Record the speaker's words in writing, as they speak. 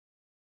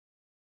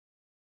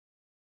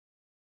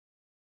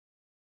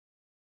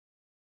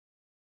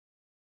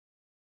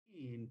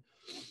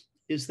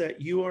is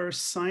that you are a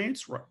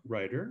science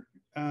writer.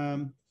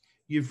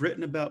 You've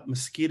written about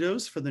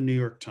mosquitoes for the New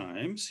York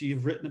Times.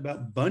 You've written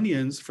about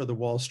bunions for the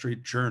Wall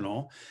Street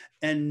Journal.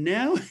 And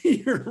now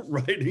you're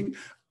writing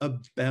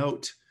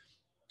about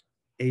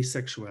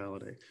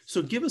asexuality.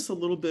 So give us a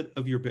little bit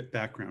of your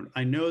background.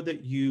 I know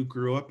that you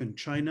grew up in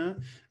China.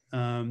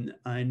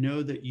 I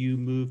know that you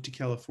moved to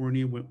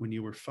California when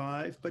you were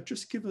 5, but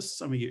just give us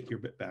some of your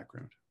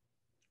background.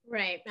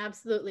 Right,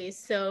 absolutely.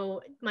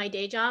 So my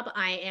day job,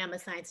 I am a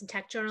science and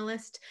tech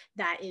journalist.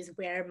 That is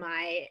where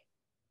my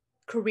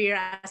career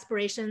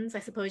aspirations, I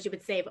suppose you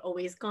would say, have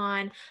always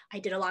gone. I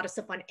did a lot of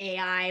stuff on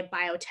AI,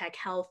 biotech,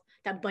 health.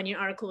 That Bunyan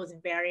article was a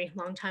very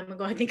long time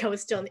ago. I think I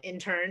was still an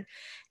intern.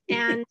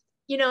 And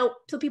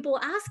so people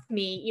ask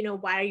me,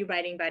 why are you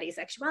writing about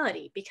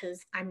asexuality?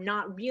 Because I'm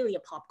not really a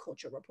pop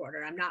culture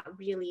reporter. I'm not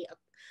really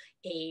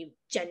a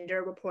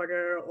gender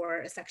reporter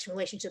or a sexual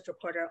relationships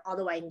reporter,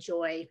 although I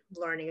enjoy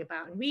learning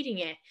about and reading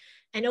it.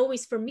 And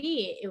always for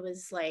me, it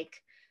was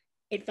like,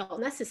 it felt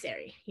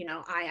necessary.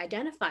 I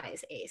identify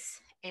as ace.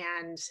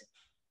 And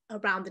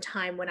around the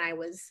time when I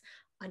was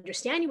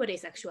understanding what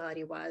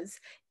asexuality was,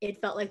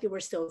 it felt like there were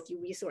so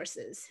few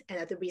resources, and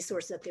that the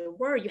resources that there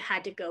were, you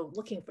had to go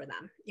looking for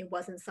them. It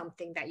wasn't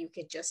something that you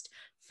could just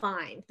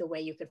find the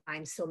way you could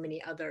find so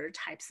many other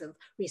types of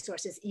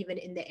resources, even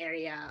in the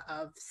area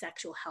of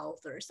sexual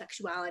health or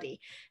sexuality.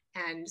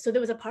 And so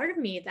there was a part of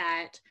me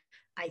that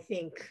I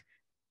think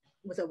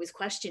was always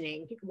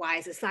questioning, why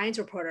is a science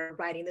reporter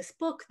writing this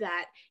book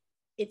that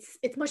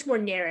it's much more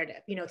narrative.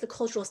 It's a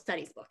cultural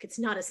studies book. It's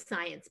not a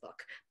science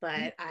book,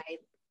 but I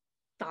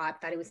thought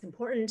that it was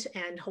important,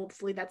 and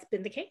hopefully that's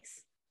been the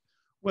case.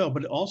 Well,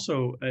 but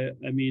also,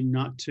 I mean,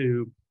 not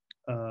to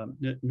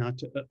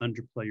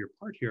underplay your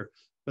part here,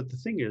 but the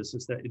thing is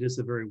that it is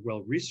a very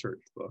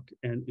well-researched book,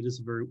 and it is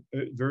a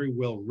very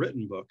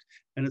well-written book,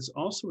 and it's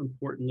also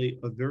importantly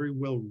a very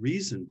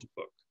well-reasoned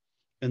book,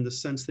 in the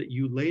sense that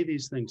you lay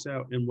these things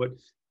out. And what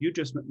you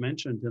just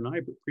mentioned, and I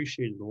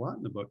appreciated a lot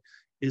in the book,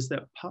 is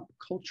that pop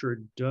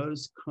culture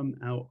does come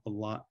out a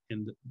lot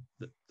in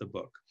the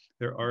book.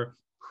 There are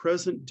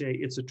present day,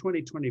 it's a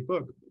 2020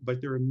 book, but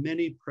there are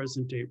many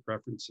present day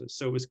references.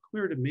 So it was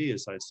clear to me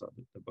as I saw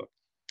the book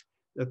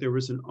that there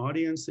was an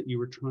audience that you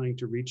were trying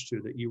to reach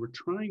to, that you were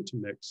trying to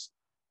mix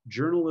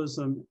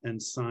journalism and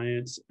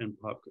science and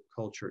pop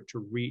culture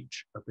to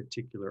reach a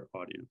particular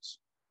audience.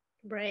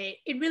 Right.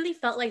 It really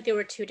felt like there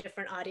were two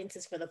different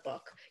audiences for the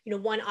book.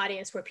 One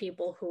audience were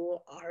people who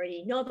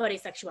already know about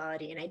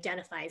asexuality and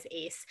identify as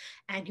ace,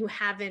 and who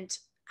haven't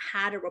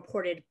had a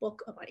reported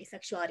book about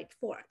asexuality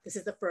before. This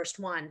is the first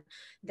one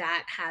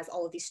that has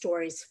all of these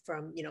stories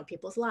from,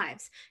 people's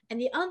lives. And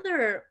the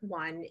other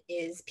one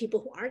is people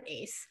who aren't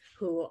ace,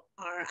 who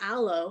are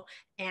allo,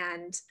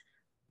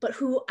 but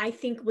who I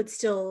think would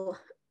still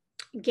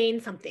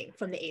gain something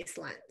from the ace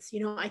lens.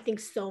 I think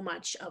so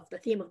much of the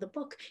theme of the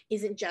book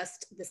isn't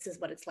just this is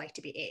what it's like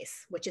to be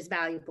ace, which is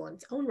valuable in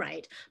its own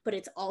right, but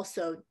it's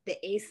also the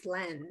ace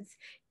lens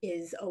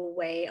is a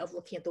way of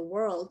looking at the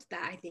world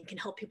that I think can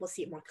help people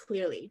see it more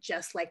clearly,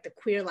 just like the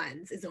queer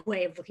lens is a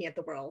way of looking at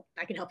the world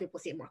that can help people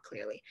see it more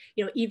clearly.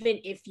 Even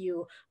if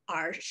you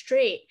are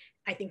straight,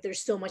 I think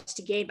there's so much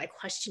to gain by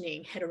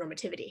questioning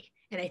heteronormativity.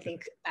 And I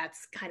think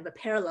that's kind of a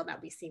parallel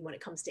that we see when it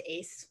comes to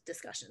ace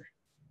discussion.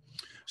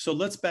 So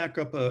let's back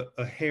up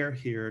a hair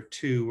here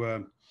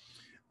to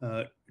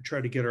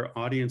try to get our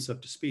audience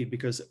up to speed,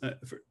 because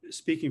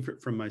speaking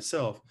from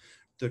myself,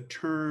 the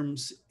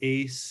terms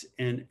ace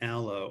and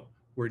allo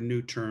were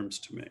new terms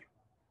to me.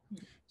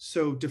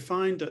 So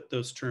define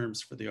those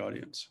terms for the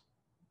audience.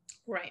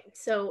 Right.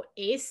 So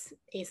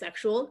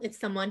asexual, it's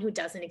someone who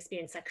doesn't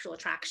experience sexual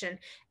attraction.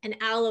 And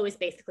allo is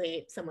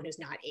basically someone who's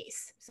not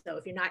ace. So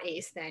if you're not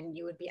ace, then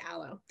you would be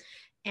allo.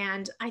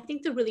 And I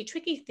think the really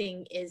tricky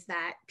thing is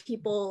that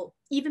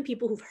even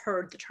people who've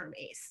heard the term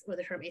ace or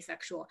the term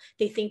asexual,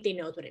 they think they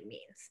know what it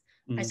means.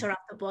 I start off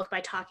the book by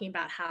talking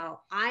about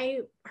how I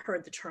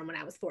heard the term when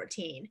I was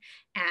 14,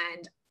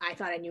 and I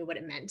thought I knew what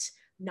it meant,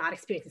 not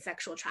experiencing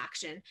sexual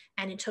attraction.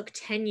 And it took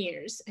 10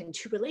 years and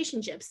 2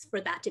 relationships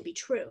for that to be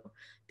true,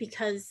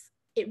 because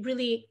it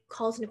really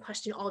calls into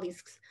question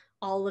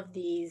all of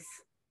these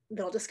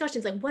little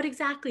discussions, like what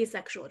exactly is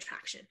sexual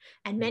attraction?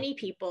 And many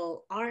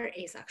people are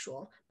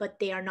asexual, but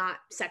they are not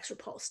sex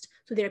repulsed.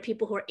 So there are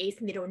people who are ace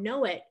and they don't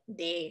know it.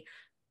 They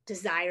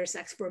desire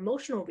sex for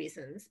emotional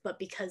reasons, but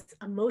because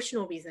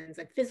emotional reasons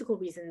and physical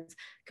reasons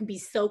can be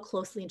so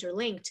closely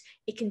interlinked,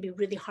 it can be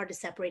really hard to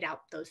separate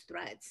out those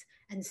threads.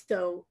 And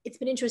so it's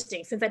been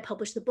interesting since I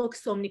published the book.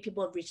 So many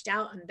people have reached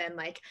out and been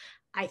like,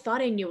 I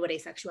thought I knew what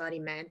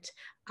asexuality meant.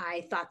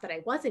 I thought that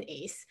I was an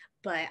ace,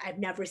 but I've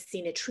never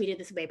seen it treated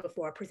this way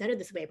before, presented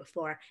this way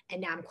before.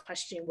 And now I'm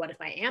questioning what if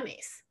I am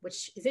ace,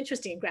 which is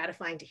interesting and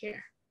gratifying to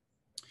hear.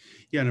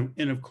 Yeah,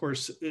 and of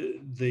course,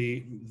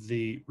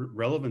 the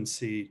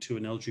relevancy to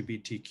an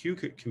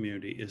LGBTQ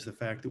community is the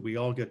fact that we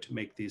all get to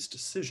make these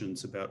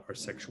decisions about our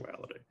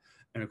sexuality.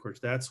 And of course,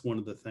 that's one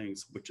of the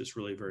things which is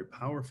really very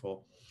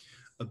powerful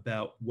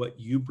about what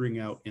you bring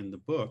out in the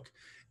book.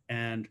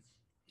 And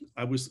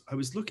I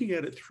was looking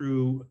at it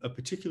through a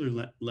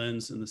particular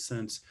lens, in the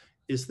sense,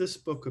 is this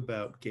book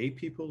about gay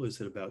people?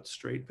 Is it about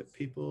straight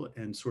people?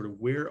 And sort of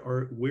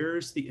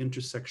where's the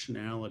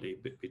intersectionality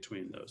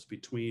between those,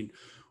 between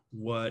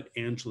what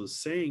Angela's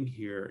saying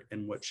here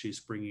and what she's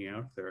bringing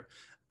out there?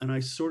 And I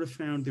sort of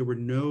found there were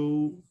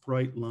no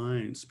bright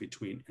lines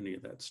between any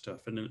of that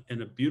stuff. And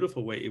in a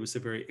beautiful way, it was a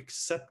very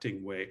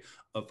accepting way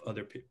of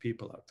other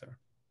people out there.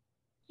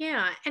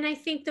 Yeah, and I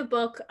think the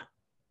book,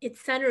 it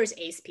centers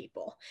ace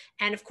people.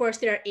 And of course,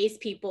 there are ace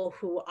people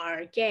who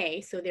are gay,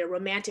 so they're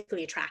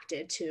romantically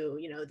attracted to,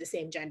 the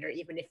same gender,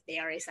 even if they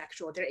are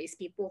asexual. There are ace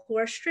people who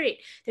are straight.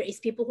 There are ace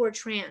people who are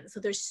trans.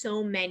 So there's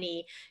so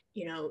many,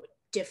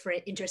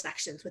 different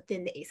intersections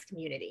within the ace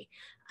community.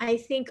 I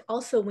think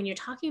also when you're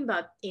talking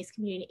about ace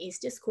community, ace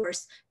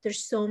discourse,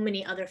 there's so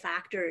many other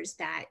factors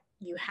that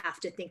you have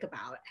to think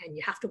about, and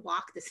you have to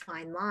walk this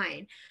fine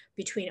line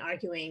between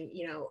arguing,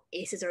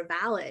 aces are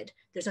valid,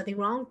 there's nothing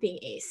wrong with being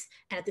ace,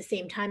 and at the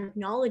same time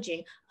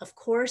acknowledging, of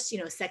course,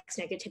 sex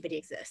negativity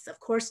exists, of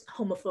course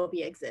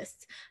homophobia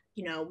exists,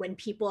 when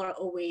people are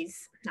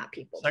always, not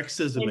people,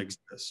 Sexism when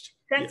exists.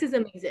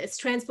 sexism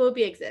exists,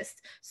 transphobia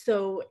exists.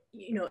 So,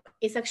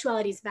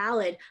 asexuality is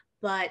valid,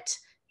 but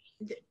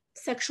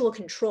sexual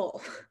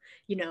control,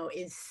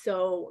 is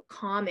so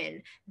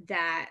common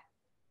that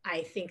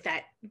I think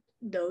that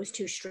those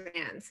two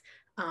strands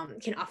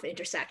can often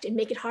intersect and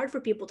make it hard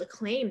for people to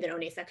claim their own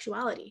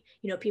asexuality.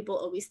 People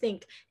always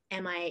think,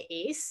 am I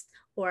ace,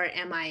 or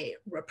am I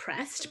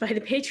repressed by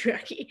the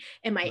patriarchy?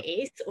 Am I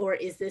ace, or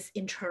is this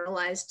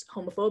internalized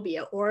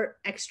homophobia or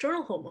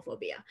external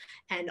homophobia?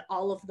 And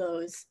all of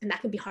those, and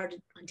that can be hard to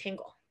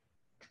untangle.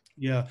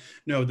 Yeah,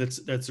 no,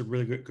 that's a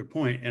really good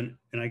point. And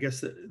I guess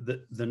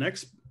the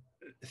next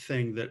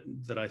thing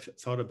that I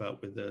thought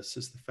about with this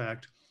is the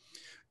fact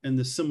and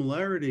the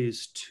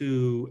similarities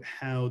to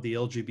how the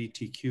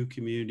LGBTQ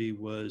community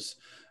was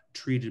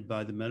treated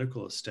by the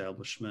medical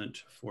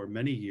establishment for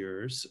many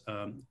years,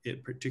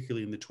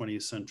 particularly in the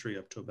 20th century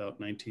up to about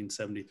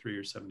 1973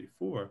 or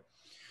 74,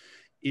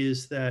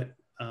 is that,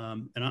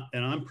 and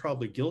I'm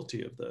probably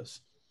guilty of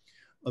this,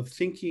 of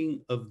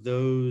thinking of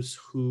those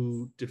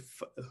who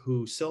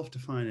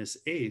self-define as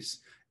ace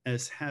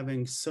as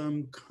having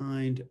some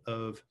kind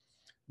of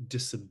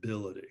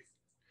disability,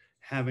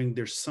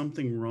 there's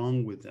something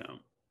wrong with them.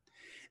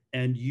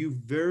 And you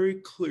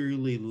very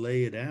clearly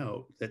lay it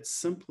out. That's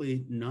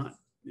simply not,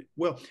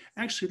 well,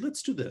 actually,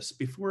 let's do this.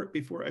 Before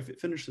I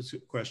finish this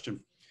question,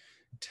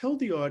 tell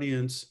the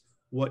audience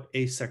what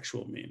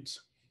asexual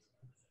means.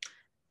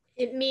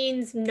 It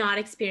means not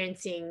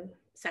experiencing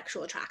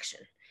sexual attraction.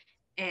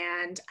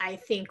 And I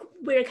think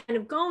where kind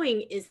of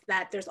going is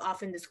that there's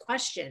often this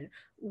question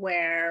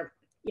where,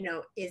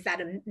 is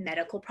that a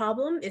medical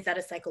problem? Is that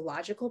a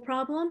psychological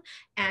problem?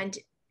 And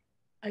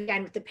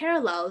again, with the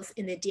parallels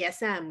in the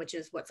DSM, which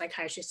is what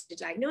psychiatrists do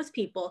to diagnose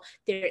people,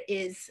 there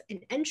is an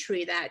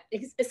entry that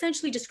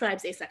essentially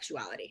describes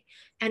asexuality.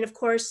 And of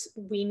course,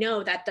 we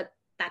know that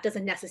that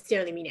doesn't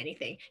necessarily mean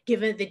anything,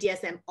 given the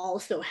DSM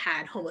also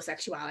had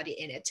homosexuality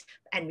in it.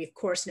 And we, of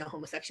course, know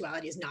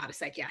homosexuality is not a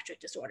psychiatric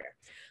disorder.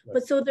 Right.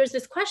 But so there's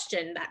this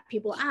question that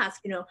people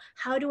ask,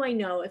 how do I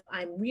know if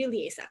I'm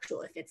really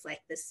asexual, if it's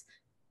like this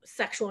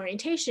sexual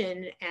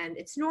orientation and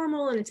it's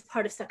normal and it's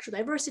part of sexual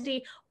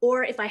diversity,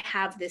 or if I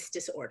have this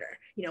disorder,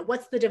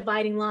 what's the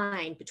dividing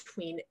line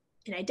between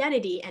an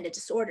identity and a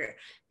disorder?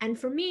 And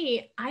for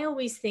me, I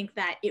always think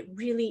that it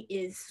really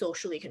is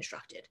socially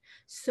constructed.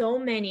 So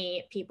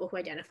many people who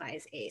identify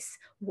as ace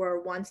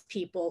were once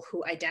people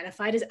who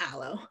identified as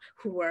allo,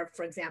 who were,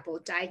 for example,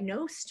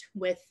 diagnosed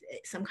with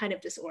some kind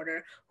of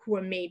disorder, who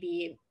were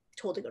maybe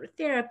told to go to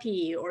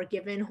therapy or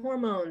given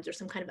hormones or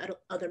some kind of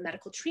other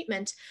medical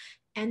treatment.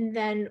 And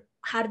then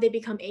how did they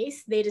become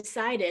ace? They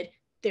decided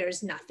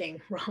there's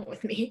nothing wrong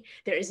with me.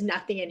 There is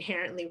nothing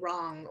inherently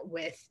wrong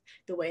with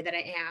the way that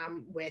I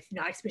am, with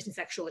not experiencing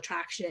sexual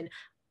attraction.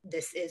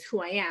 This is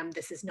who I am.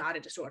 This is not a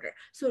disorder.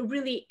 So it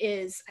really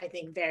is, I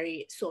think,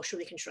 very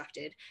socially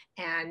constructed.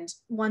 And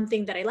one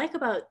thing that I like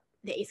about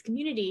the ace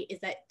community is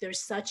that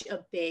there's such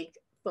a big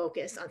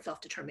focus on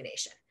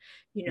self-determination.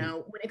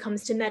 When it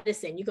comes to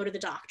medicine, you go to the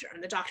doctor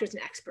and the doctor's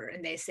an expert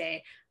and they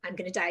say, I'm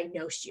going to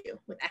diagnose you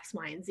with X,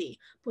 Y, and Z.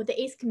 But with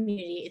the ace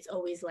community, it's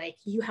always like,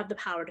 you have the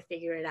power to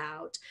figure it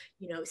out,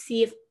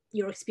 see if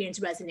your experience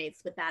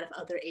resonates with that of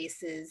other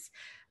aces.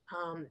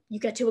 You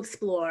get to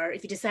explore.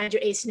 If you decide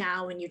you're ace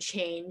now and you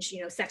change,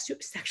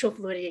 sexual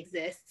fluidity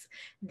exists.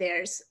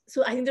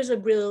 So I think there's a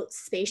real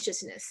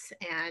spaciousness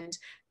and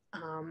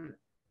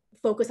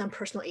focus on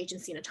personal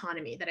agency and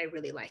autonomy that I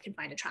really like and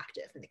find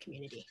attractive in the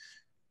community.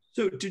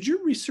 So did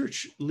your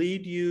research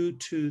lead you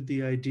to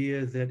the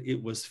idea that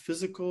it was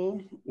physical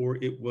or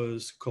it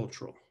was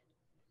cultural?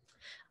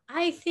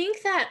 I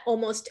think that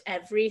almost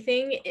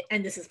everything,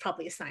 and this is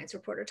probably a science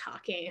reporter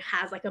talking,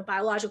 has like a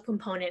biological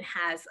component,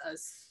 has a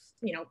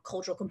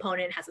cultural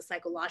component, has a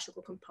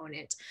psychological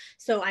component.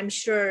 So I'm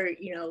sure,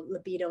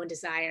 libido and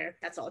desire,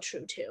 that's all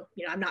true too.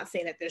 I'm not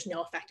saying that there's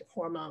no effect of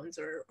hormones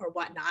or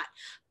whatnot,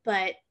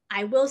 but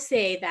I will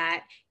say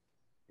that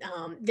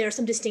there are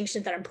some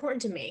distinctions that are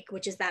important to make,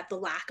 which is that the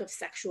lack of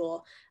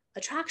sexual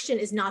attraction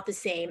is not the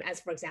same as,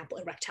 for example,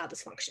 erectile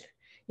dysfunction.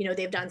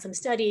 They've done some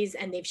studies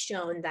and they've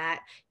shown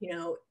that,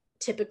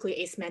 typically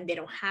ace men, they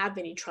don't have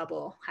any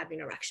trouble having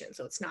erection.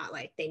 So it's not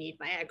like they need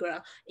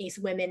Viagra. Ace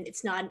women,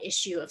 it's not an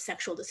issue of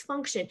sexual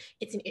dysfunction.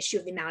 It's an issue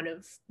of the amount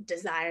of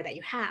desire that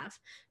you have.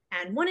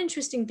 And one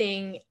interesting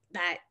thing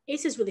that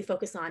aces really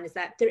focus on is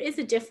that there is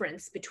a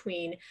difference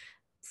between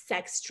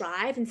sex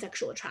drive and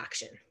sexual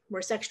attraction,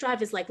 where sex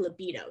drive is like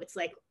libido. It's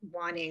like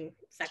wanting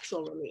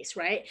sexual release,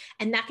 right?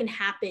 And that can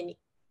happen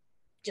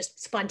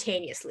just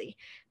spontaneously,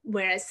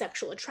 whereas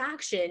sexual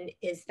attraction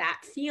is that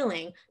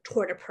feeling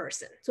toward a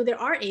person. So there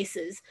are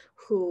aces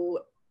who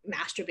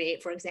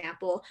masturbate, for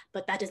example,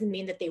 but that doesn't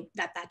mean that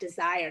that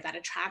desire, that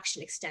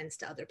attraction extends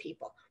to other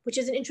people, which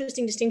is an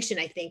interesting distinction,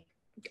 I think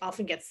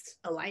often gets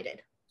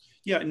elided.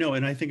 Yeah, no,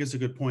 and I think it's a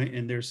good point.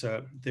 And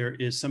there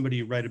is somebody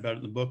you write about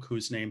in the book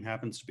whose name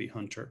happens to be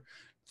Hunter,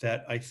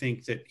 that I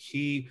think that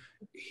he's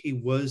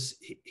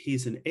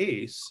an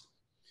ace,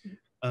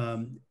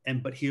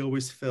 but he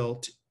always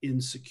felt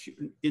insecure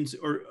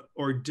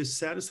or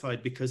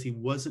dissatisfied because he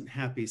wasn't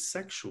happy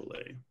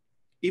sexually,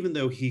 even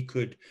though he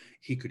could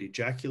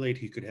ejaculate,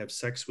 he could have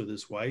sex with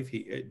his wife.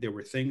 There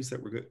were things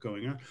that were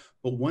going on,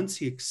 but once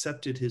he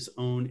accepted his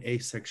own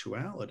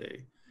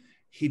asexuality,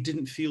 he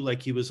didn't feel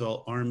like he was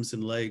all arms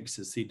and legs,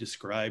 as he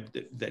described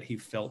that he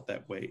felt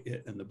that way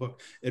in the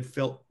book. It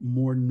felt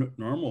more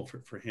normal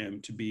for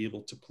him to be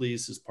able to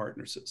please his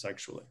partner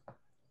sexually.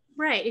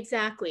 Right,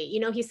 exactly.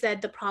 He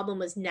said the problem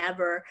was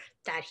never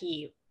that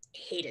he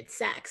hated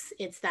sex.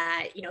 It's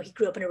that, he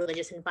grew up in a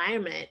religious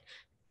environment,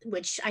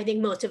 which I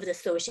think most of us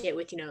associate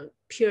with,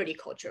 purity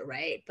culture,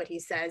 right? But he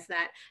says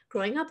that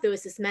growing up, there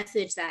was this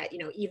message that,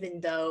 even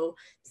though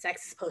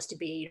sex is supposed to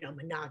be,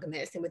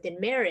 monogamous, and within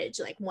marriage,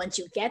 like once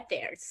you get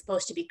there, it's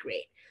supposed to be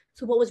great.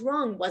 So what was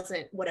wrong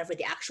wasn't whatever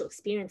the actual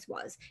experience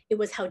was. It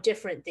was how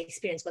different the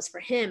experience was for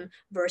him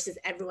versus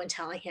everyone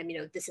telling him,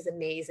 this is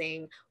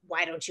amazing.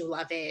 Why don't you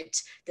love it?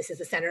 This is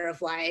the center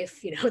of life.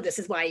 This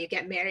is why you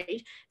get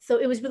married. So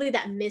it was really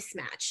that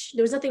mismatch.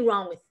 There was nothing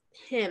wrong with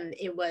him.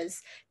 It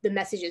was the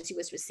messages he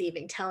was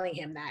receiving telling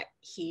him that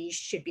he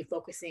should be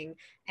focusing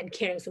and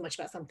caring so much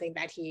about something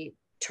that he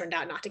turned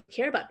out not to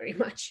care about very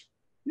much.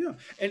 Yeah,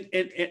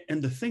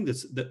 and the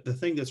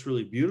thing that's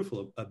really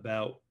beautiful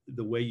about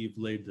the way you've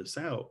laid this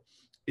out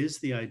is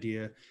the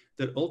idea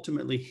that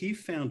ultimately he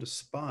found a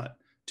spot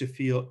to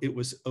feel it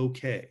was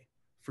okay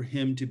for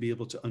him to be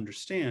able to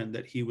understand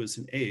that he was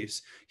an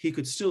ace. He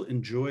could still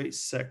enjoy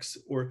sex,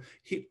 or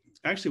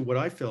what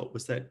I felt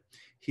was that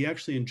he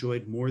actually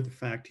enjoyed more the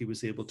fact he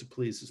was able to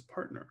please his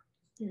partner.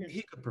 Mm-hmm.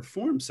 He could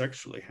perform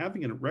sexually.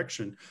 Having an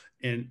erection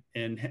and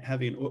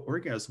having an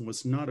orgasm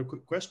was not a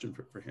quick question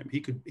for him.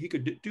 He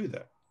could do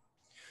that.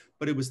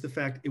 But it was the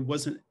fact it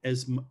wasn't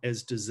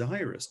as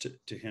desirous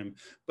to him,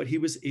 but he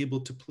was able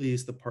to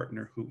please the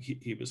partner who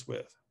he was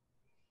with.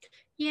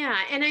 Yeah,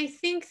 and I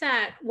think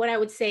that what I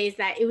would say is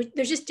that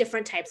there's just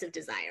different types of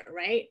desire,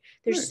 right?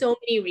 There's right. So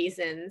many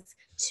reasons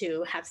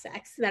to have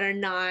sex that are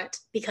not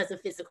because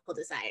of physical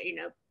desire.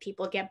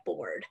 People get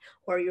bored,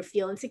 or you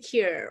feel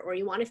insecure, or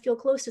you want to feel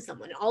close to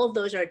someone. All of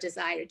those are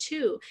desire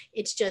too.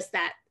 It's just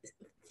that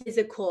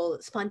physical,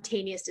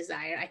 spontaneous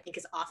desire, I think,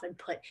 is often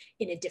put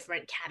in a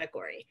different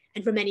category.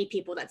 And for many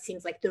people, that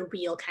seems like the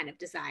real kind of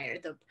desire,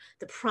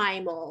 the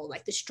primal,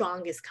 like the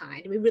strongest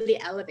kind. And we really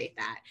elevate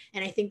that.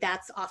 And I think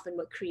that's often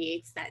what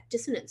creates that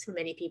dissonance for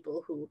many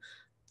people who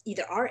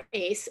either are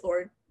ace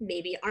or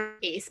maybe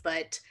aren't ace,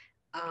 but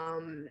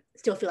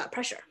still feel that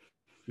pressure.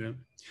 Yeah.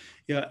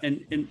 Yeah.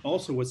 And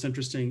also what's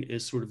interesting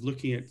is sort of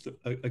looking at,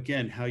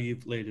 again, how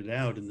you've laid it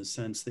out, in the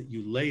sense that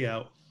you lay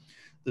out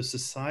the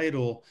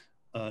societal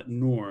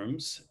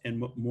norms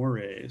and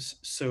mores,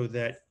 so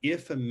that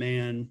if a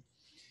man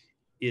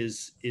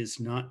is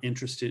not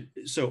interested,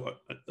 so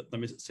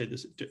let me say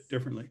this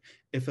differently.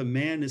 If a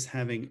man is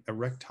having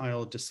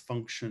erectile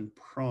dysfunction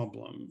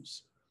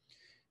problems,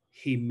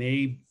 he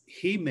may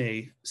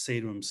say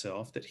to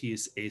himself that he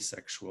is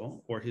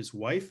asexual, or his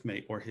wife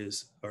may, or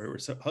his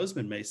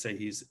husband may say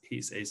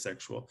he's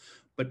asexual,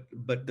 but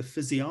the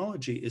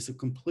physiology is a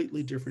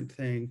completely different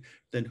thing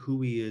than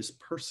who he is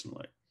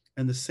personally.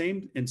 And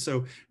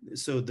so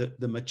the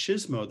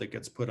machismo that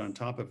gets put on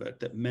top of it,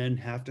 that men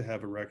have to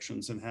have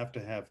erections and have to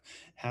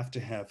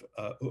have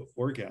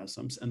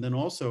orgasms, and then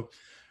also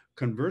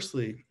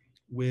conversely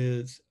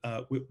with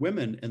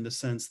women, in the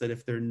sense that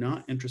if they're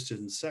not interested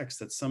in sex,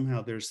 that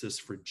somehow there's this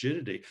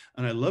frigidity.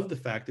 And I love the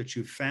fact that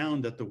you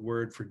found that the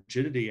word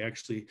frigidity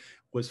actually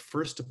was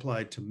first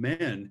applied to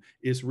men,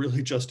 is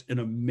really just an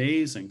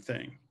amazing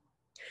thing.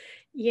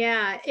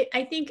 Yeah,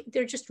 I think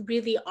there just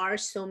really are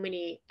so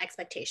many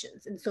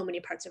expectations in so many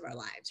parts of our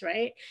lives,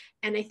 right?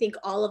 And I think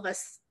all of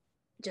us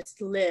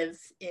just live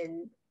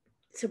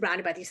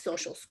surrounded by these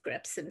social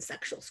scripts and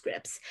sexual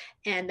scripts,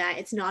 and that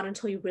it's not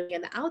until you really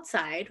on the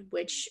outside,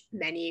 which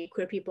many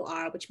queer people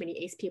are, which many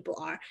ace people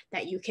are,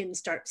 that you can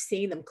start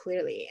seeing them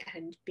clearly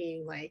and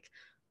being like,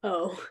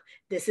 oh,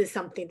 this is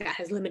something that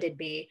has limited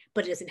me,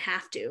 but it doesn't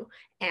have to.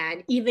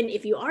 And even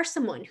if you are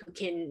someone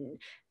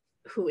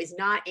who is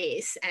not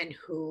ace and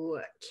who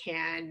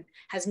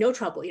has no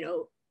trouble,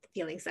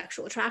 feeling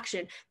sexual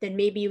attraction, then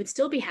maybe you would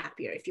still be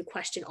happier if you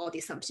question all the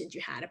assumptions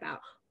you had about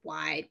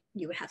why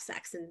you would have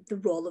sex and the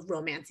role of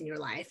romance in your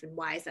life and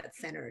why is that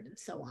centered and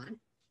so on.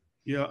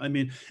 Yeah, I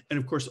mean, and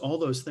of course, all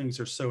those things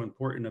are so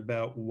important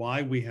about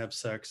why we have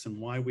sex and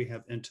why we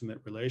have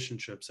intimate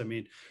relationships. I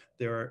mean,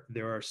 there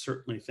are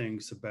certainly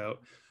things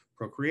about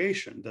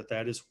procreation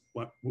that is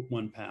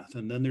one path,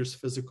 and then there's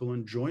physical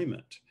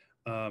enjoyment,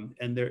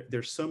 and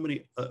there's so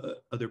many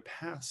other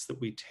paths that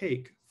we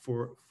take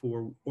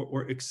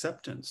or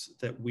acceptance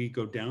that we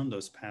go down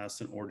those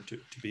paths in order to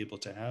be able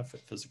to have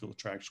physical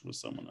attraction with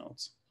someone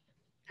else.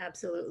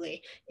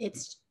 Absolutely.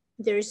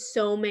 There's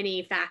so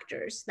many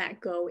factors that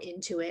go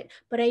into it,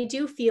 but I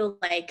do feel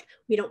like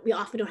we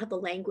often don't have the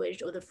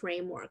language or the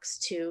frameworks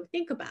to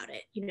think about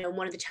it.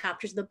 One of the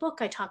chapters of the book,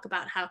 I talk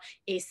about how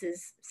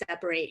aces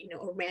separate,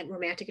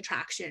 romantic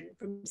attraction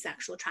from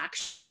sexual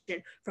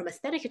attraction, from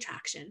aesthetic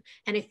attraction.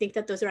 And I think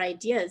that those are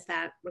ideas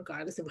that,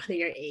 regardless of whether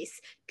you're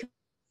ace, can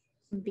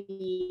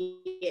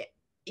be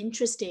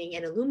interesting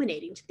and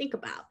illuminating to think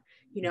about.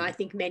 I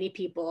think many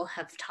people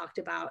have talked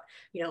about,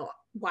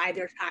 why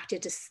they're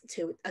attracted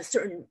to a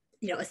certain,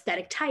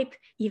 aesthetic type,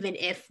 even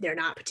if they're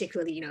not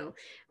particularly,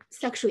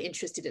 sexually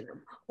interested in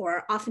them.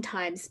 Or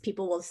oftentimes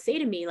people will say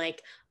to me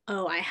like,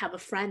 oh, I have a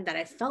friend that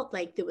I felt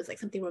like there was like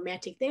something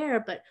romantic there,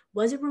 but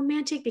was it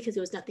romantic because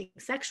there was nothing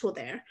sexual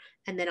there?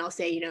 And then I'll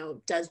say,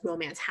 does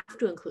romance have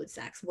to include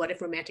sex? What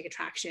if romantic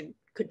attraction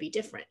could be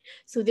different?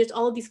 So there's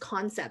all of these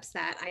concepts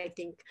that I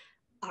think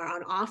are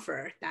on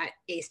offer that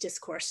ACE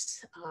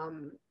discourse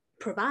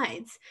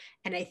provides.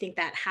 And I think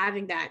that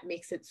having that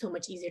makes it so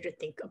much easier to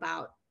think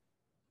about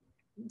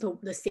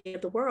the state of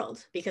the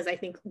world, because I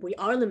think we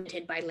are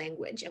limited by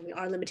language and we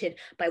are limited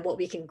by what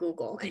we can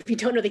Google. And if you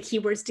don't know the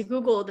keywords to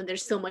Google, then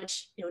there's so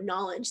much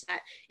knowledge that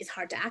is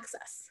hard to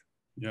access.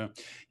 Yeah,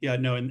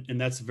 no, and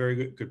that's a very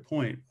good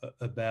point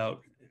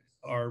about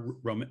our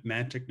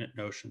romantic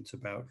notions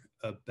about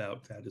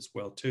that as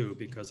well too,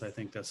 because I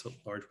think that's a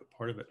large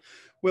part of it.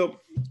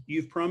 Well,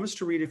 you've promised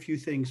to read a few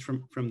things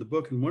from the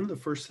book, and one of the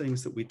first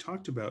things that we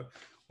talked about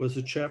was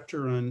a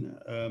chapter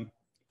on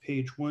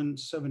page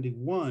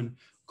 171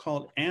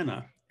 called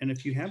Anna. And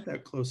if you have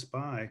that close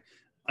by,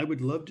 I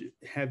would love to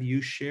have you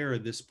share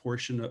this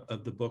portion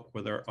of the book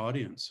with our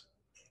audience.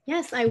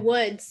 Yes, I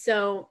would.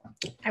 So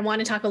I want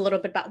to talk a little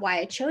bit about why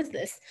I chose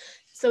this.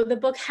 So the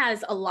book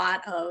has a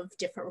lot of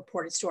different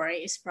reported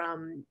stories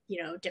from,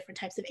 different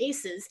types of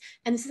ACEs.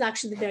 And this is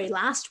actually the very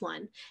last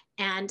one.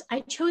 And I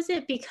chose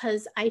it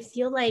because I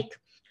feel like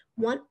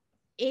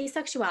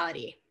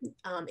asexuality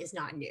is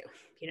not new.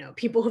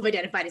 People who've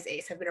identified as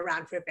ace have been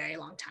around for a very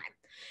long time.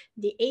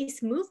 The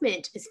ACE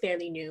movement is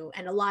fairly new,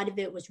 and a lot of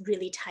it was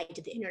really tied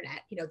to the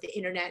internet. The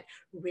internet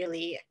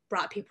really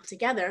brought people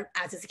together,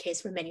 as is the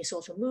case for many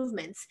social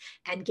movements,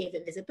 and gave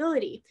it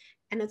visibility.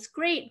 And that's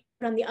great.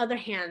 But on the other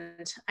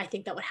hand, I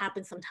think that what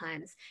happens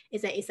sometimes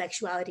is that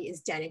asexuality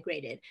is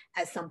denigrated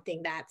as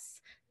something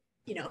that's,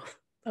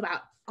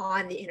 about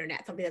on the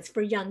internet, something that's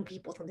for young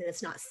people, something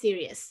that's not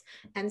serious.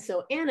 And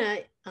so Anna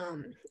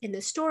in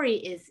the story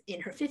is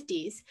in her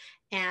 50s.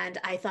 And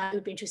I thought it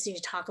would be interesting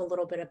to talk a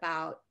little bit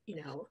about,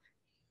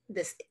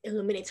 this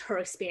illuminates her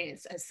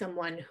experience as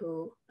someone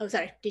who, oh,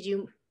 sorry, did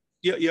you?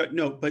 Yeah,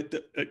 no, but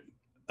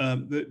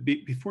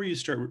before you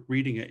start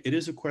reading it, it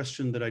is a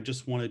question that I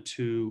just wanted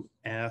to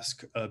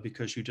ask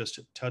because you just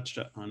touched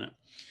on it.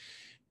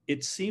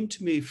 It seemed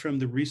to me from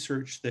the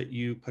research that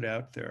you put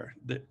out there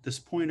that this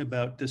point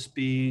about this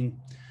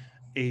being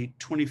a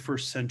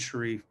 21st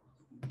century,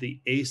 the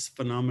ACE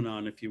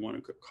phenomenon, if you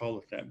want to call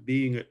it that,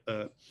 being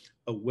a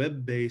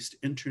web-based,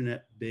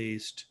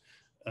 internet-based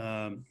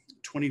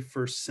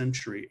 21st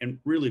century, and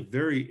really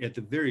at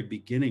the very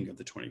beginning of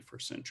the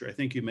 21st century. I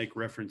think you make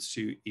reference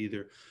to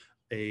either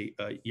a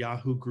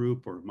Yahoo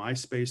group or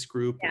MySpace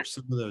group, or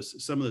some of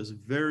those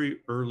very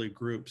early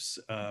groups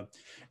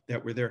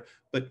that were there.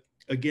 But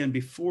again,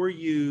 before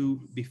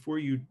you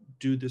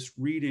do this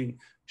reading,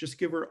 just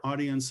give our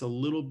audience a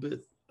little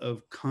bit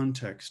of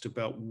context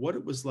about what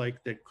it was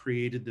like that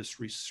created this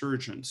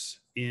resurgence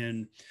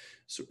in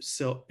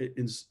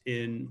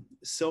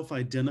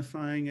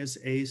self-identifying as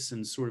ACE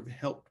and sort of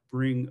helped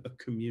bring a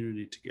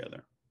community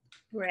together.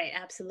 Right,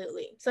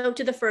 absolutely. So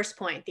to the first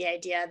point, the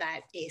idea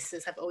that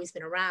ACEs have always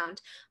been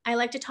around, I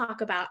like to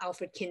talk about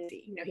Alfred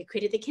Kinsey. He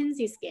created the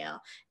Kinsey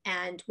scale.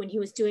 And when he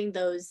was doing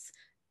those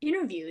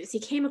interviews, he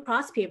came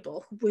across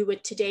people who we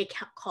would today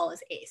call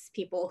as ACE,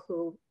 people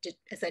who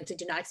essentially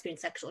did not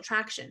experience sexual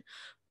attraction.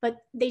 But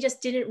they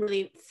just didn't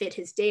really fit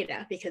his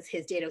data, because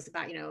his data was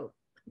about,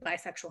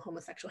 bisexual,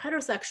 homosexual,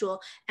 heterosexual.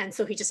 And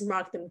so he just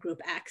marked them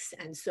group X.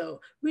 And so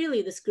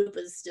really this group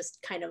was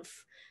just kind of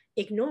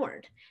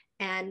ignored.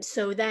 And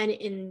so then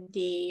in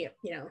the,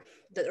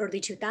 the early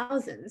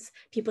 2000s,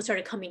 people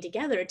started coming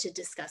together to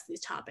discuss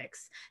these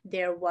topics.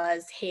 There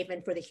was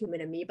Haven for the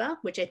Human Amoeba,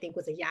 which I think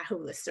was a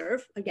Yahoo listserv,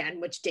 again,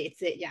 which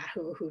dates it,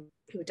 Yahoo,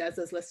 who does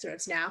those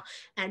listservs now,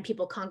 and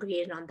people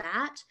congregated on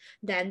that.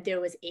 Then there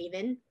was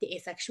AVEN, the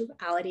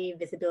Asexuality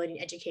Visibility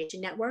and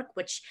Education Network,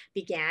 which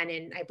began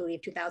in, I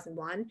believe,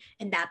 2001,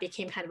 and that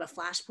became kind of a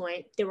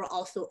flashpoint. There were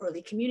also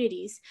early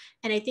communities,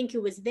 and I think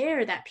it was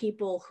there that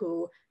people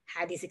who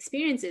had these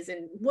experiences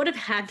and would have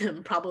had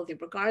them probably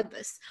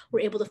regardless, were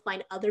able to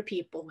find other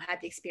people who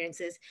had the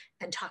experiences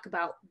and talk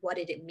about what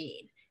did it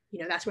mean.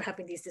 That's where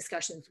having these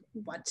discussions.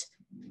 What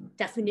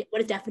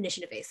is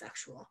definition of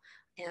asexual?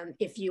 And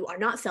if you are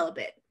not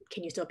celibate,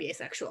 can you still be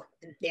asexual?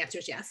 And the answer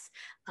is yes.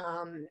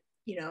 And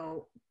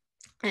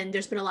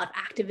there's been a lot of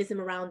activism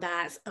around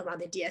that,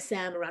 around the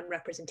DSM, around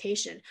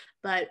representation.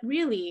 But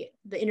really,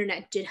 the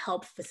internet did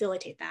help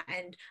facilitate that,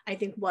 and I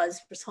think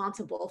was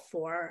responsible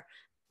for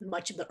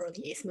much of the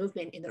early ACE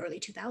movement in the early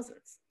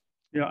 2000s.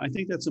 Yeah, I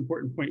think that's an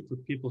important point for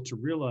people to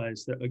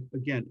realize that,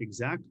 again,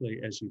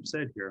 exactly as you've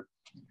said here,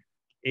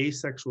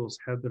 asexuals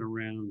have been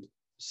around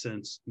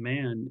since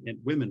man and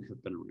women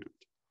have been around.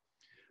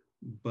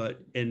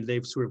 And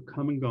they've sort of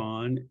come and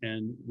gone,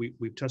 and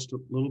we've touched a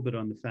little bit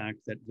on the fact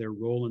that their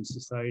role in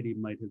society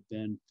might have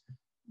been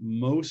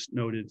most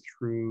noted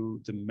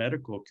through the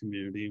medical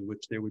community, in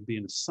which there would be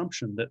an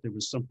assumption that there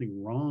was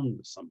something wrong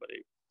with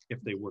somebody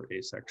if they were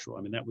asexual.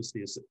 I mean, that was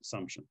the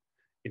assumption.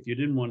 If you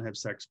didn't want to have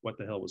sex, what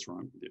the hell was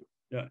wrong with you?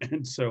 Yeah.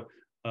 And so,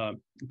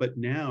 but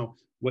now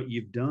what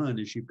you've done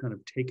is you've kind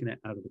of taken it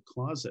out of the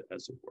closet,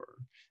 as it were,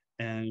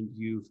 and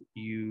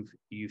you've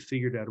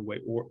figured out a way,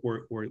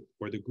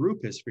 or the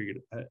group has figured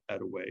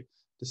out a way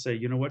to say,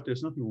 you know what,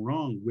 there's nothing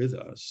wrong with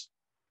us,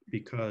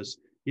 because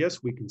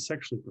yes, we can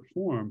sexually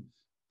perform,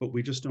 but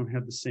we just don't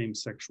have the same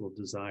sexual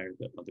desire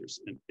that others,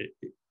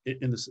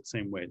 in the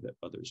same way that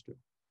others do.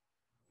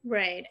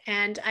 Right.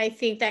 And I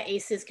think that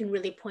ACEs can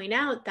really point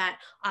out that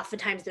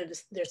oftentimes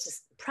there's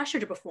this pressure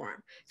to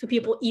perform. So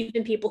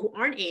even people who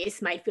aren't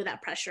ACE might feel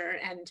that pressure.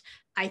 And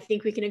I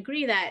think we can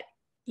agree that,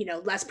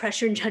 less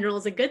pressure in general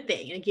is a good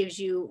thing. And it gives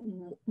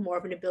you more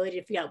of an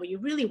ability to figure out what you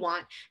really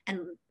want.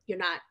 And you're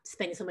not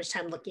spending so much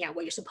time looking at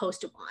what you're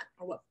supposed to want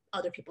or what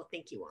other people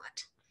think you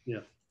want. Yeah.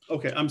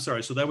 Okay, I'm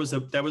sorry. So that was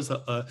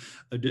a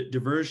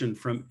diversion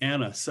from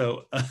Anna.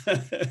 So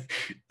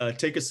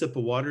take a sip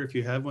of water if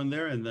you have one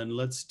there, and then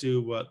let's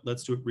do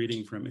a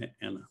reading from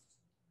Anna.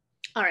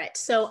 All right.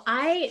 So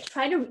I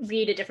try to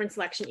read a different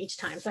selection each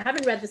time. So I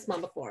haven't read this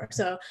one before.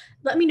 So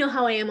let me know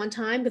how I am on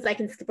time, because I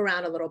can skip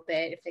around a little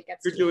bit if it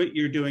gets.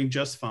 You're doing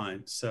just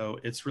fine. So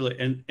it's really,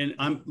 and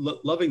I'm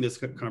loving this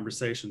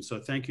conversation. So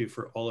thank you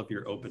for all of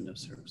your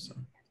openness here. So.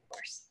 Of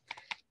course.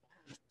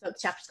 So the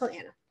chapter's called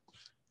Anna.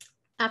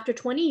 After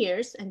 20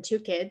 years and 2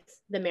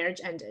 kids, the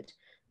marriage ended.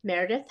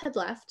 Meredith had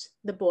left.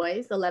 The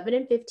boys, 11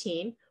 and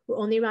 15, were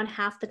only around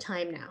half the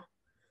time now.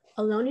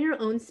 Alone in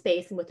her own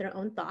space and with her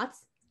own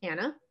thoughts,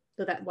 Anna,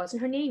 though that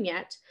wasn't her name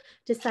yet,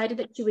 decided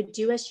that she would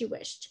do as she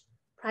wished.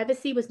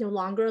 Privacy was no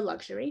longer a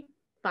luxury.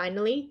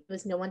 Finally, there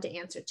was no one to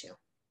answer to.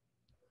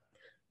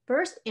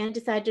 First, Anna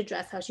decided to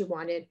dress how she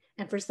wanted,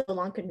 and for so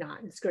long could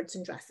not, in skirts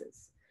and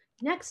dresses.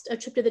 Next, a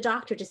trip to the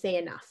doctor to say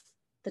enough.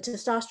 The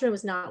testosterone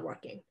was not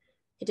working.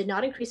 It did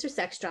not increase her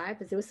sex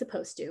drive as it was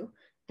supposed to,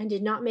 and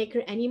did not make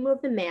her any more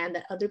of the man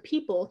that other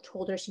people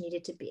told her she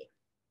needed to be.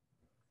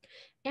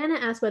 Anna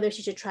asked whether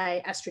she should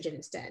try estrogen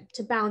instead,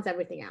 to balance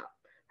everything out.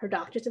 Her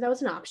doctor said that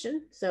was an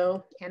option,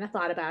 so Anna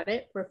thought about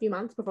it for a few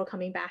months before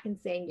coming back and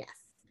saying yes.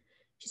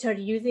 She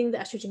started using the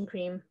estrogen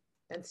cream,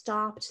 then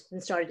stopped, then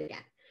started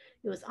again.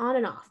 It was on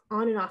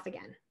and off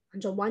again,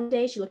 until one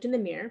day she looked in the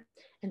mirror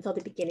and saw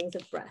the beginnings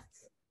of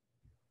breaths.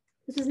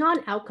 This was not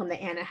an outcome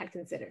that Anna had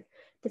considered.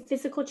 The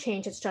physical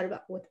change had started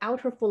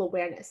without her full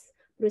awareness,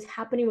 but it was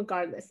happening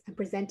regardless and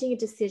presenting a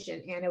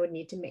decision Anna would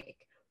need to make.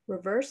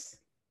 Reverse,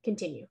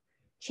 continue.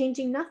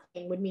 Changing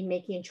nothing would mean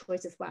making a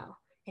choice as well,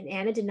 and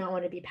Anna did not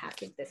want to be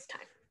passive this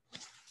time.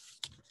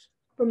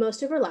 For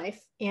most of her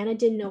life, Anna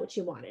didn't know what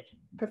she wanted.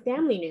 Her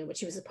family knew what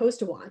she was supposed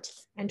to want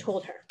and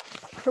told her.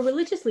 Her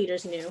religious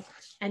leaders knew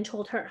and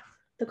told her.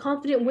 The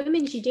confident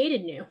women she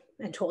dated knew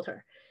and told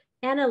her.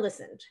 Anna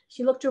listened.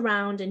 She looked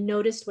around and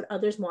noticed what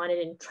others wanted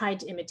and tried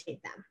to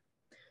imitate them.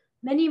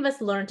 Many of us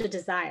learn to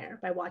desire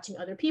by watching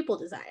other people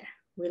desire.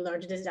 We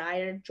learn to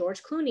desire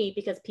George Clooney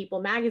because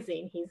People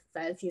magazine, he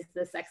says he's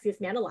the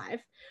sexiest man alive.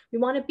 We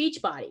want a beach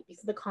body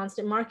because of the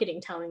constant marketing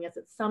telling us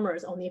that summer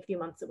is only a few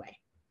months away.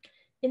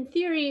 In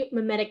theory,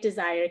 mimetic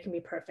desire can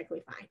be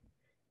perfectly fine.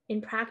 In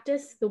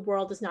practice, the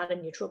world is not a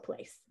neutral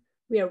place.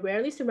 We are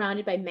rarely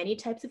surrounded by many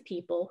types of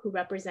people who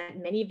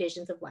represent many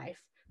visions of life,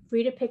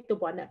 free to pick the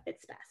one that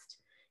fits best.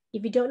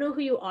 If you don't know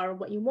who you are or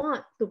what you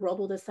want, the world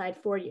will decide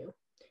for you.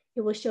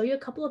 It will show you a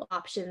couple of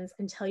options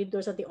and tell you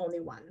those are the only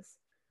ones.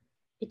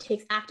 It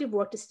takes active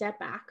work to step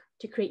back,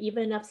 to create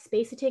even enough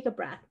space to take a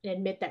breath and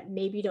admit that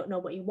maybe you don't know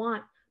what you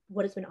want, but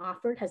what has been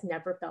offered has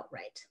never felt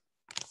right.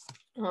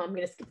 I'm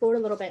going to skip forward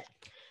a little bit.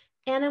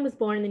 Anna was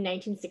born in the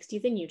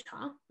 1960s in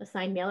Utah,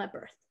 assigned male at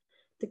birth.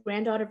 The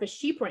granddaughter of a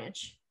sheep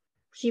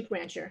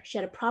rancher, she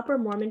had a proper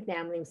Mormon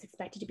family and was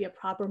expected to be a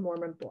proper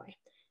Mormon boy.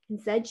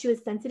 Instead, she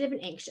was sensitive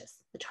and anxious,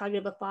 the target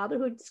of a father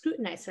who would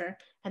scrutinize her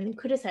and then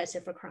criticize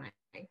her for crying.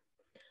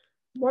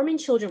 Mormon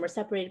children were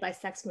separated by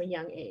sex from a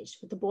young age,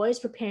 with the boys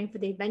preparing for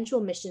the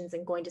eventual missions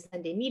and going to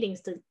Sunday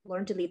meetings to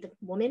learn to lead the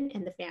woman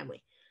and the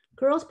family.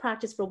 Girls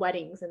practiced for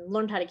weddings and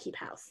learned how to keep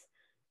house.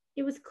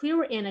 It was clear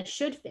where Anna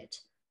should fit,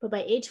 but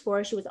by age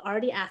 4, she was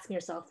already asking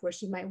herself where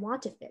she might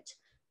want to fit.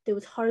 There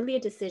was hardly a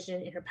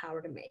decision in her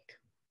power to make.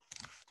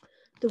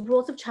 The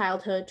rules of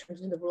childhood turned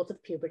into the rules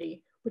of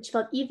puberty, which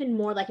felt even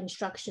more like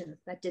instructions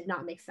that did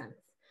not make sense,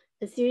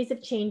 a series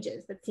of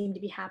changes that seemed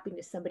to be happening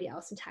to somebody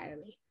else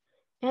entirely.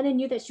 Anna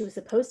knew that she was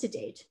supposed to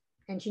date,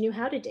 and she knew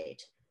how to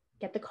date.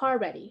 Get the car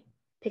ready,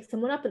 pick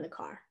someone up in the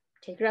car,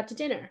 take her out to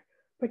dinner,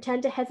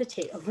 pretend to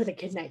hesitate over the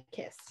goodnight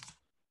kiss.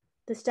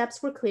 The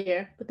steps were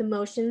clear, but the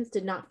motions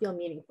did not feel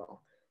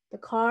meaningful. The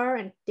car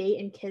and date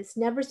and kiss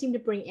never seemed to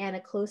bring Anna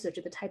closer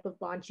to the type of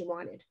bond she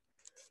wanted.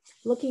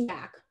 Looking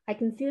back, I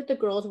can see that the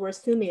girls were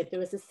assuming that there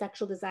was a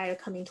sexual desire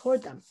coming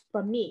toward them,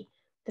 from me,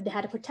 that they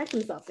had to protect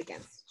themselves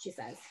against, she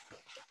says.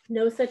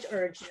 No such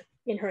urge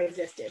in her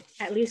existed,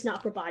 at least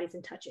not for bodies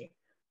and touching.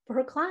 For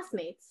her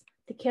classmates,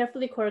 the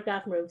carefully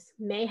choreographed moves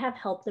may have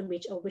helped them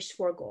reach a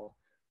wished-for goal.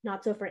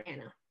 Not so for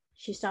Anna.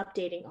 She stopped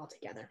dating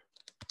altogether.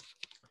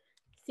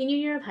 Senior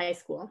year of high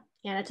school,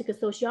 Anna took a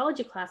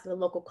sociology class at a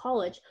local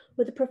college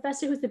with a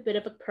professor who's a bit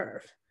of a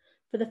perv.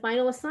 For the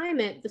final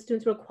assignment, the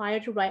students were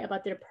required to write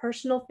about their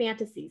personal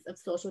fantasies of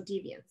social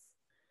deviance.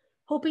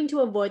 Hoping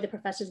to avoid the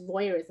professor's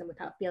voyeurism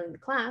without failing the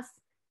class,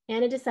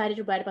 Anna decided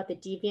to write about the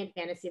deviant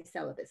fantasy of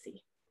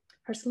celibacy.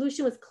 Her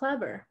solution was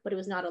clever, but it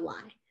was not a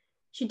lie.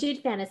 She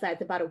did fantasize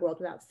about a world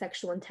without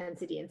sexual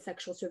intensity and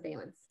sexual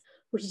surveillance,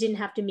 where she didn't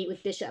have to meet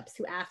with bishops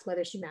who asked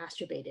whether she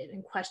masturbated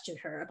and questioned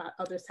her about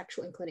other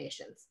sexual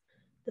inclinations.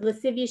 The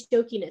lascivious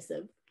jokiness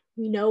of,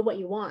 "we know what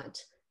you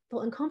want,"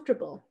 felt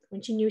uncomfortable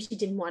when she knew she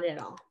didn't want it at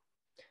all.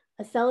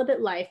 A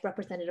celibate life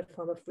represented a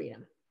form of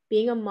freedom.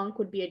 Being a monk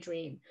would be a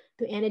dream,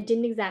 though Anna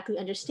didn't exactly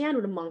understand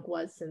what a monk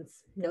was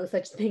since no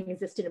such thing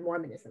existed in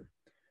Mormonism.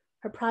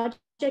 Her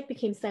project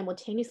became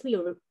simultaneously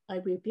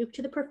a rebuke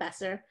to the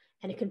professor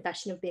and a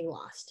confession of being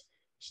lost.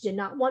 She did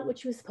not want what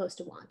she was supposed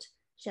to want.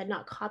 She had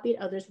not copied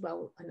others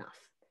well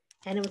enough.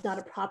 Anna was not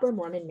a proper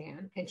Mormon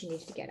man, and she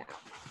needed to get out.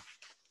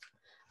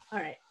 All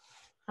right.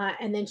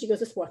 And then she goes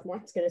to Swarthmore.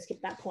 I'm just going to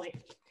skip that point.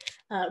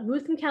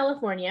 Ruth from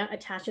California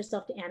attached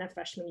herself to Anna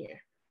freshman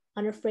year.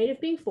 Unafraid of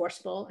being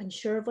forceful and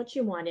sure of what she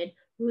wanted,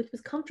 Ruth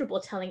was comfortable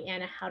telling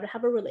Anna how to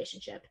have a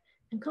relationship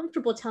and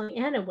comfortable telling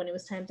Anna when it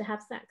was time to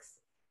have sex.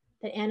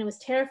 That Anna was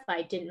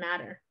terrified didn't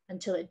matter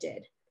until it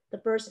did. The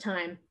first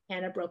time,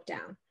 Anna broke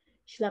down.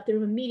 She left the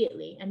room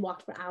immediately and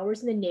walked for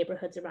hours in the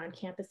neighborhoods around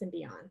campus and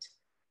beyond.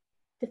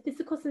 The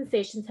physical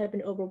sensations had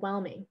been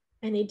overwhelming,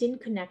 and they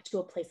didn't connect to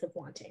a place of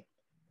wanting.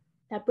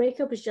 That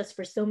breakup was just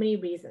for so many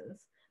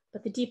reasons,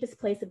 but the deepest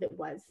place of it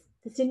was,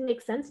 this didn't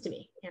make sense to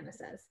me, Anna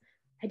says.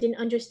 I didn't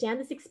understand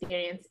this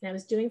experience, and I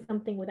was doing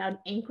something without an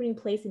anchoring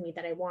place in me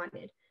that I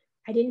wanted.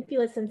 I didn't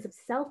feel a sense of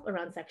self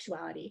around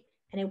sexuality,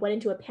 and I went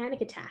into a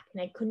panic attack,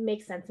 and I couldn't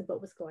make sense of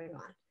what was going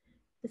on.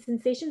 The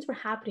sensations were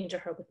happening to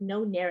her with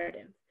no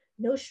narrative,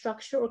 no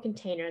structure or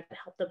container that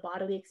helped the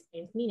bodily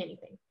experience mean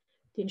anything.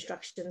 The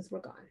instructions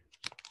were gone.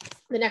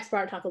 The next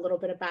part, I'll talk a little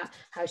bit about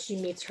how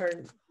she meets her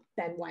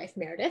then wife,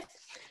 Meredith.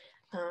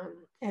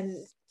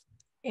 And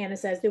Anna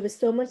says, there was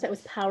so much that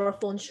was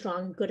powerful and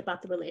strong and good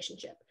about the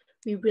relationship.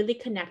 We really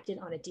connected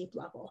on a deep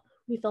level.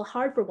 We fell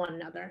hard for one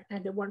another,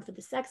 and if it weren't for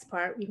the sex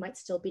part, we might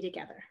still be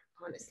together,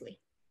 honestly.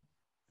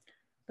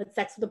 But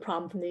sex was the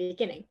problem from the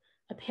beginning,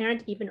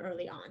 apparent even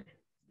early on.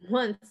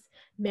 Once,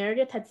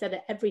 Meredith had said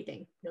that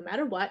everything, no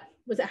matter what,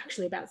 was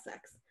actually about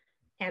sex.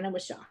 Anna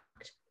was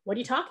shocked. What are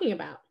you talking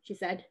about? She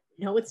said.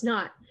 No, it's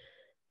not.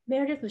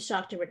 Meredith was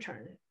shocked in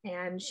return,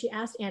 and she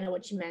asked Anna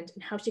what she meant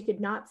and how she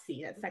could not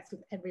see that sex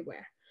was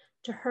everywhere.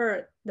 To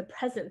her, the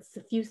presence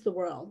suffused the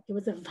world. It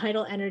was a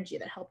vital energy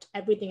that helped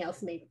everything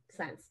else make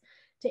sense.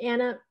 To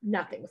Anna,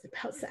 nothing was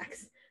about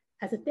sex.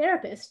 As a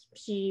therapist,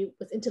 she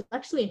was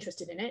intellectually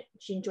interested in it.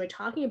 She enjoyed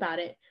talking about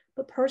it,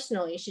 but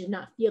personally, she did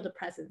not feel the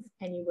presence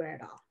anywhere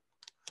at all.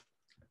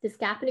 This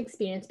gap in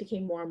experience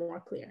became more and more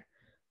clear.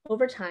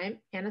 Over time,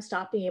 Anna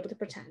stopped being able to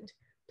pretend.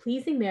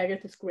 Pleasing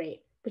Meredith was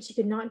great, but she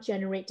could not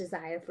generate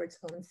desire for its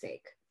own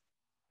sake.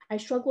 I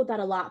struggled with that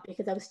a lot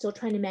because I was still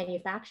trying to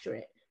manufacture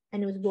it,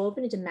 and it was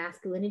woven into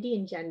masculinity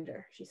and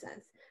gender, she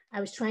says.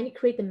 I was trying to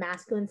create the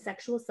masculine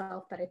sexual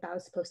self that I thought I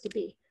was supposed to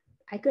be.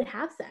 I could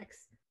have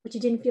sex, but she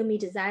didn't feel me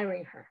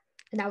desiring her,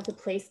 and that was a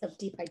place of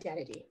deep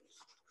identity.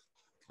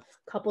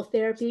 Couple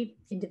therapy,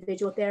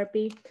 individual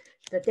therapy.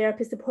 The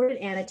therapist supported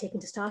Anna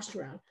taking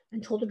testosterone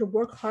and told her to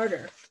work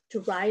harder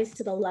to rise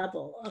to the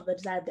level of the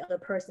desire of the other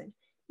person,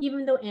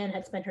 even though Anna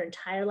had spent her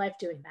entire life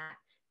doing that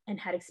and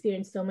had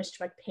experienced so much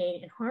direct pain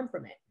and harm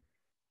from it.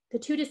 The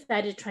two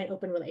decided to try an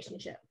open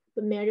relationship,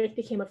 but Meredith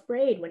became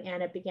afraid when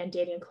Anna began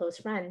dating a close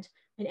friend,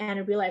 and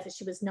Anna realized that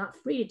she was not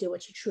free to do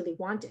what she truly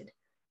wanted,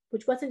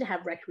 which wasn't to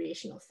have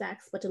recreational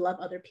sex, but to love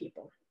other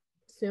people.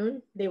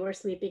 Soon, they were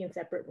sleeping in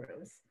separate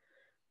rooms.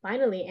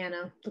 Finally,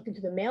 Anna, looking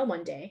through the mail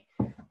one day,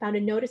 found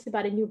a notice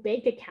about a new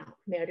bank account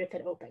Meredith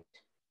had opened.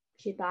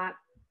 She thought,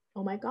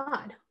 oh my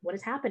God, what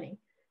is happening?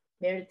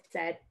 Meredith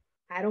said,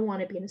 I don't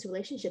want to be in this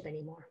relationship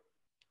anymore.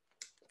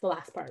 The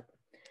last part.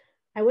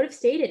 I would have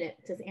stayed in it,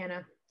 says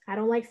Anna. I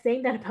don't like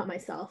saying that about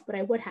myself, but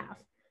I would have.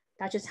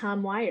 That's just how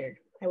I'm wired.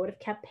 I would have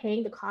kept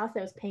paying the cost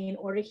I was paying in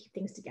order to keep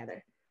things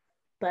together.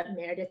 But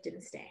Meredith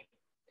didn't stay.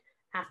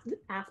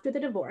 After the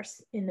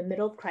divorce, in the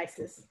middle of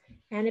crisis,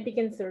 Anna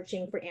began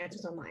searching for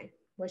answers online.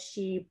 Was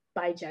she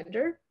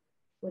bigender?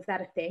 Was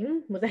that a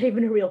thing? Was that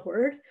even a real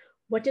word?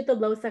 What did the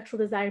low sexual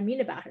desire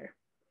mean about her?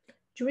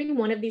 During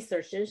one of these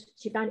searches,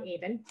 she found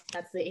AVEN,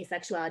 that's the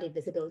Asexuality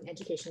Visibility and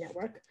Education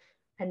Network,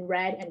 and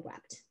read and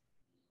wept.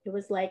 It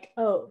was like,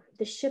 oh,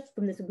 the shift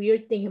from this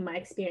weird thing in my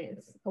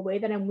experience, a way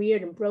that I'm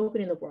weird and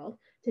broken in the world,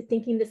 to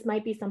thinking this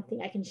might be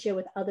something I can share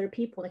with other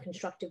people in a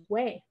constructive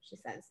way, she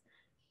says.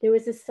 There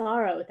was this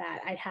sorrow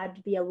that I'd had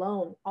to be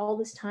alone all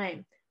this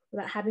time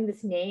without having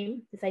this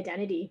name, this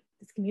identity,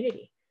 this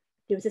community.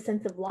 There was a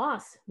sense of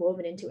loss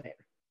woven into it.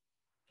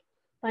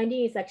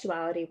 Finding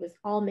asexuality was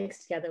all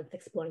mixed together with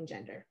exploring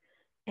gender.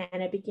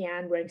 Anna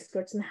began wearing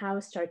skirts in the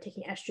house, started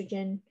taking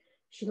estrogen.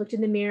 She looked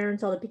in the mirror and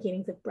saw the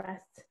beginnings of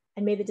breasts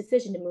and made the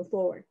decision to move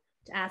forward,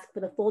 to ask for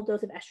the full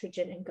dose of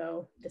estrogen and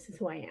go, this is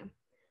who I am.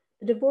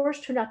 The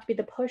divorce turned out to be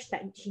the push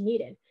that she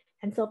needed,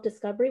 and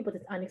self-discovery was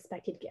its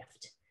unexpected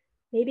gift.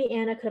 Maybe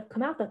Anna could have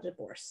come out of the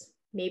divorce.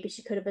 Maybe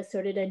she could have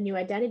asserted a new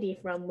identity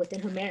from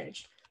within her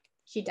marriage.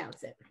 She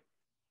doubts it.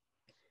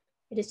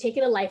 It has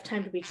taken a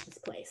lifetime to reach this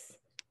place.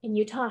 In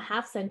Utah, a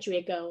half-century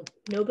ago,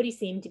 nobody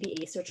seemed to be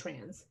ace or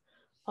trans.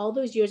 All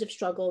those years of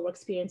struggle were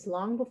experienced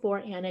long before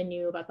Anna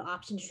knew about the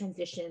option to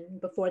transition,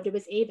 before there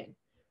was AVEN.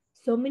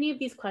 So many of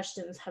these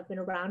questions have been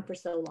around for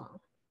so long.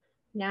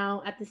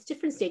 Now, at this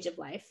different stage of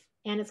life,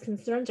 Anna's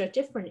concerns are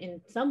different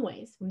in some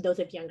ways from those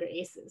of younger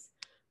aces,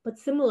 but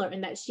similar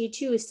in that she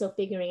too is still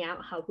figuring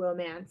out how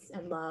romance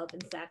and love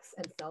and sex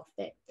and self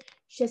fit.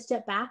 She has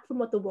stepped back from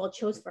what the world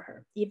chose for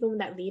her, even when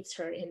that leaves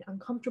her in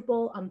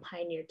uncomfortable,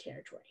 unpioneered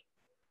territory.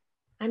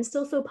 I'm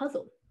still so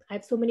puzzled. I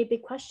have so many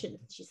big questions,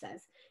 she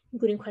says,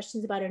 including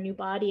questions about her new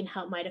body and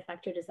how it might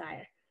affect her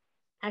desire.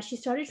 As she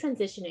started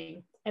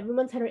transitioning,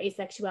 everyone said her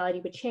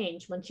asexuality would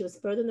change once she was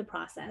further in the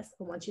process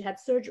or once she had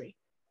surgery.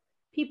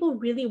 People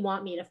really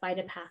want me to find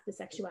a path to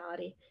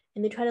sexuality,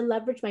 and they try to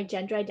leverage my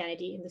gender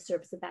identity in the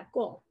service of that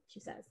goal,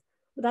 she says.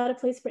 Without a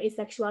place for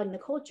asexuality in the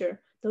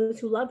culture, those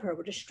who love her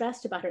were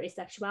distressed about her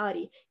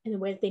asexuality in a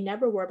way that they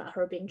never were about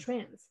her being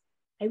trans.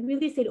 I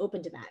really stayed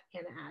open to that,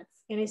 Anna adds,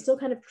 and I still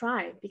kind of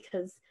try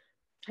because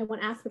I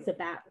want aspects of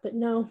that, but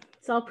no,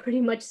 it's all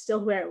pretty much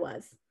still where it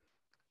was.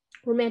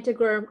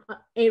 Romantic or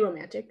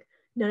aromantic,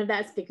 none of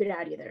that is figured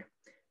out either.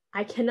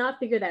 I cannot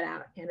figure that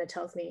out, Anna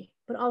tells me,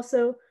 but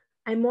also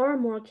I'm more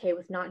and more okay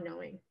with not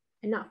knowing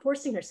and not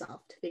forcing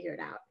herself to figure it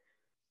out.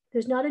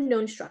 There's not a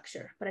known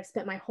structure, but I've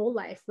spent my whole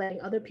life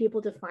letting other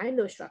people define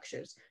those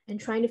structures and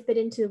trying to fit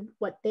into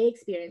what they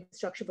experience the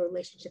structure of a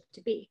relationship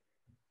to be.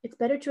 It's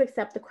better to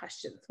accept the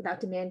questions without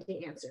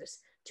demanding answers,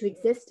 to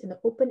exist in the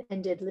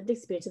open-ended lived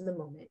experience of the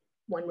moment,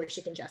 one where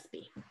she can just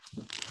be.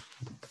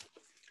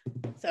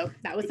 So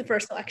that was the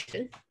first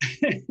selection.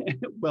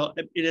 Well,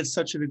 it is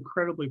such an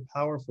incredibly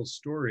powerful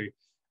story.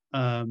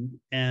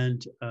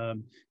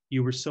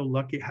 You were so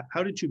lucky.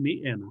 How did you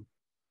meet Anna?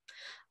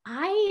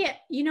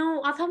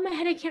 Off the top of my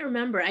head, I can't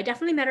remember. I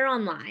definitely met her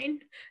online.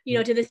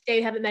 To this day,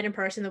 we haven't met in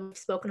person, though we've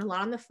spoken a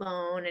lot on the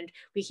phone, and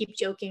we keep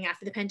joking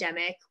after the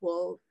pandemic,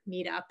 we'll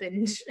meet up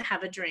and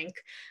have a drink.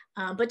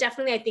 But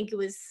definitely, I think it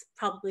was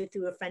probably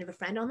through a friend of a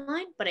friend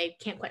online, but I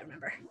can't quite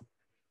remember.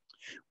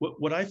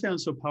 What I found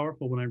so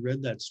powerful when I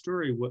read that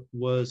story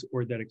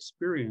or that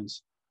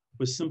experience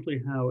was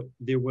simply how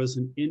there was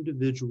an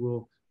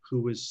individual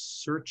who was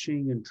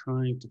searching and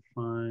trying to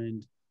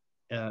find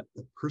a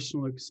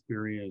personal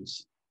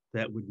experience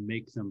that would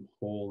make them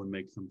whole and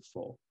make them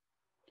full.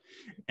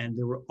 And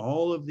there were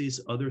all of these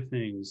other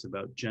things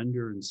about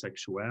gender and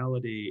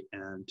sexuality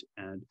and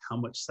how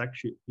much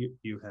sex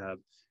you have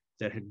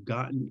that had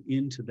gotten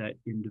into that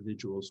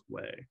individual's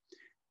way.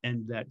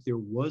 And that there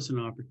was an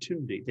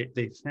opportunity,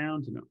 they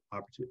found an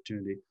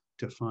opportunity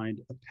to find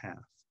a path,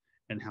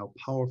 and how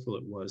powerful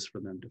it was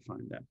for them to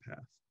find that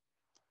path.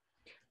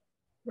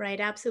 Right,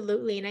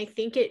 absolutely. And I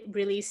think it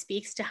really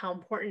speaks to how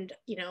important,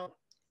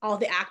 all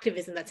the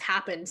activism that's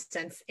happened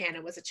since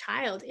Anna was a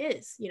child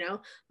is,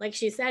 like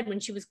she said,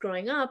 when she was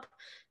growing up,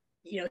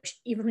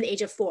 even from the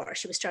age of 4,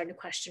 she was starting to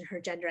question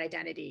her gender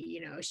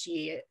identity.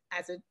 She,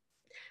 as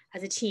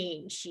a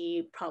teen,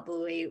 she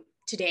probably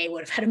today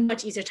would have had a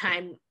much easier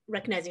time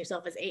recognizing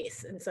herself as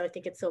ace. And so I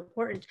think it's so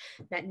important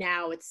that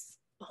now it's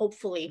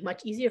hopefully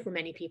much easier for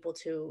many people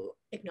to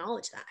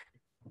acknowledge that.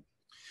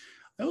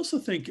 I also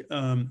think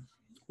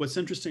what's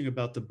interesting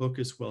about the book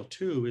as well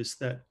too is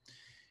that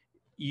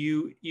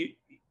you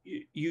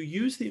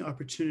use the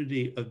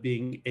opportunity of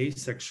being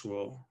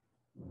asexual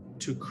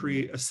to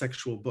create a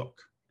sexual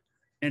book.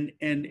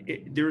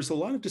 there's a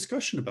lot of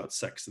discussion about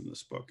sex in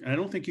this book, and I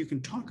don't think you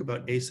can talk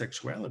about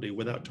asexuality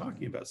without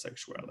talking about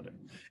sexuality.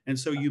 And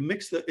so you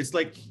mix the, it's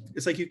like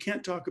you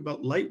can't talk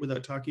about light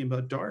without talking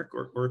about dark,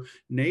 or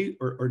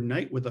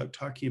night without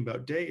talking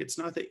about day. It's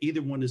not that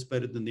either one is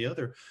better than the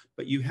other,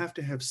 but you have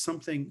to have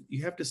something,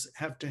 you have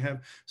to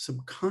have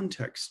some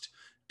context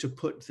to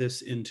put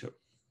this into.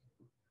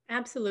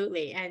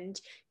 Absolutely. And,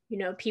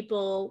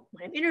 people,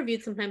 when I'm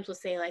interviewed, sometimes will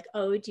say, like,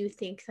 oh, do you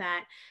think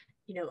that,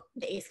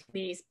 the ace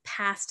community is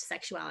past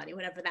sexuality,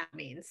 whatever that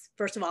means?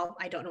 First of all,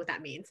 I don't know what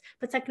that means.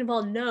 But second of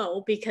all,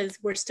 no, because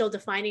we're still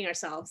defining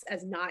ourselves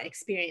as not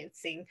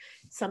experiencing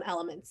some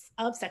elements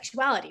of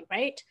sexuality,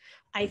 right?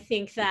 I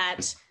think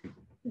that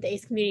the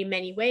ace community in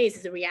many ways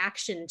is a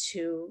reaction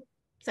to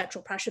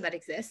sexual pressure that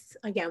exists,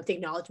 again, with the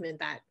acknowledgement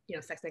that,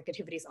 sex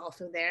negativity is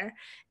also there.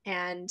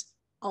 And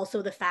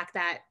also the fact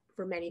that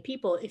for many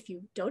people, if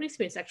you don't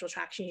experience sexual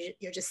attraction,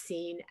 you're just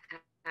seen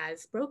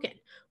as broken.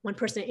 One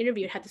person I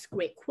interviewed had this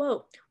great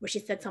quote where she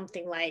said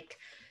something like,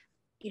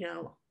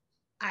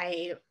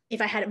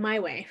 if I had it my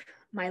way,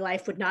 my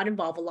life would not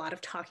involve a lot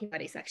of talking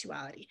about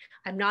asexuality.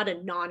 I'm not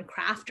a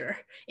non-crafter.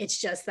 It's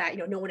just that,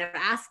 no one ever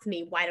asks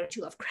me, why don't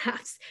you love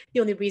crafts?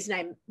 The only reason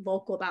I'm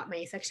vocal about my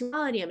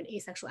asexuality, I'm an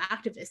asexual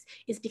activist,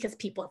 is because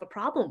people have a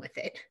problem with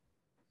it.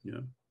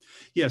 Yeah.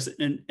 Yes,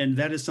 and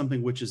that is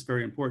something which is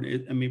very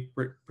important. I mean,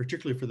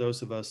 particularly for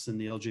those of us in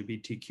the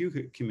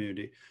LGBTQ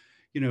community,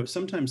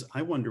 sometimes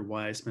I wonder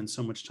why I spend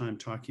so much time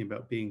talking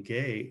about being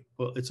gay.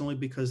 Well, it's only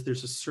because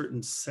there's a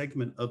certain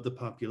segment of the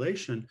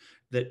population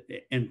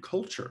and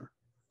culture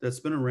that's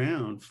been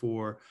around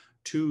for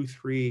 2,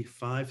 3,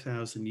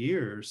 5,000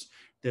 years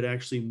that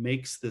actually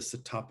makes this a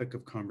topic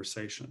of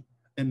conversation.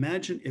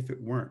 Imagine if it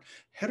weren't.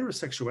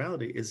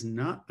 Heterosexuality is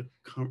not a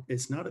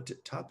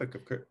topic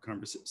of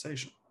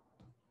conversation.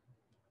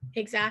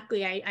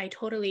 Exactly. I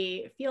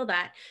totally feel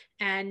that.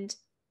 And,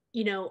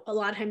 a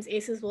lot of times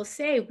aces will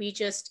say, we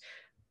just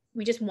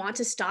want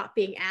to stop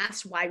being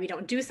asked why we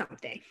don't do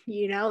something,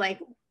 like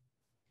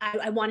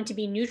I want it to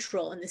be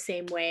neutral in the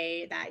same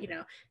way that,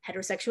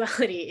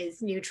 heterosexuality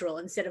is neutral,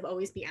 instead of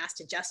always being asked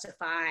to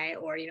justify,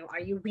 or, are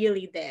you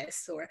really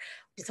this, or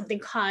did something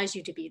cause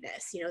you to be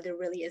this? There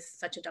really is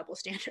such a double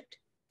standard.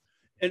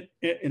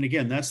 And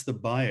again, that's the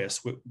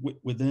bias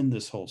within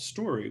this whole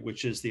story,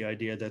 which is the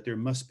idea that there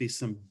must be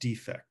some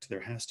defect.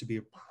 There has to be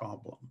a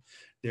problem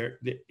there,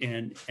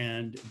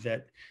 and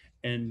that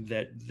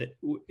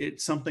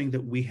it's something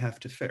that we have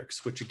to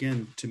fix, which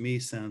again, to me,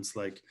 sounds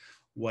like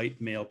white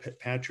male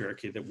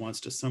patriarchy that wants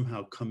to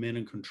somehow come in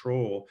and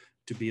control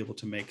to be able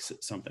to make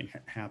something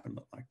happen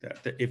like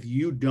that. That if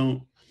you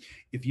don't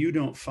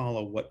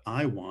follow what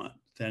I want,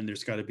 then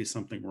there's got to be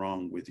something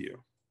wrong with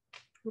you.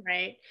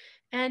 Right.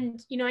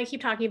 And, I keep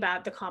talking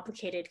about the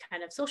complicated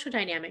kind of social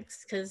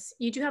dynamics, because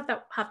you do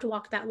have to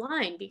walk that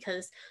line,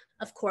 because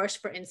of course,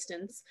 for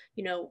instance,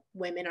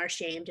 women are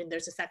shamed and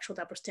there's a sexual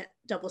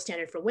double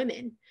standard for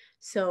women.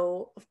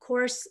 So of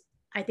course,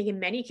 I think in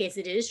many cases,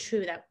 it is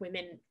true that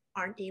women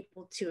aren't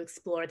able to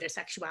explore their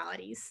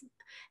sexualities,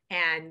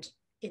 and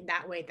in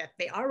that way that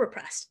they are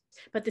repressed.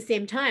 But at the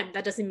same time,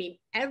 that doesn't mean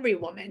every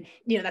woman,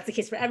 that's the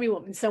case for every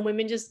woman. Some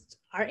women just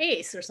are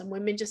ace, or some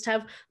women just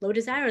have low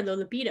desire and low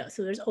libido.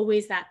 So there's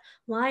always that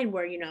line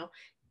where,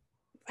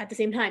 at the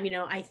same time,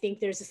 I think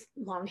there's this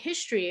long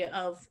history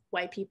of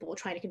white people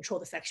trying to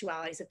control the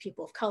sexualities of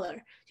people of color.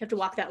 You have to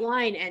walk that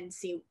line and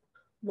see,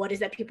 what is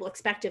that people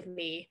expect of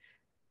me?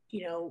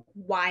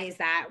 Why is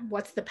that?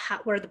 Where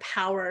are the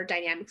power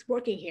dynamics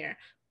working here?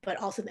 But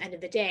also at the end of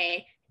the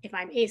day, if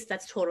I'm ace,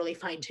 that's totally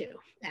fine too.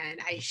 And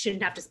I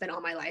shouldn't have to spend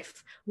all my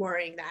life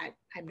worrying that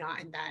I'm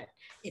not, and that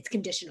it's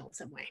conditional in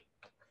some way.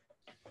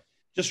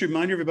 Just a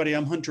reminder, everybody,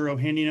 I'm Hunter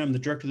Ohanian. I'm the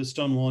director of the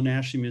Stonewall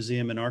National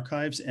Museum and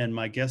Archives, and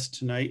my guest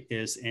tonight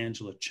is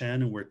Angela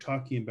Chen, and we're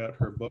talking about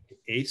her book,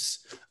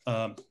 Ace,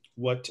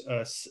 what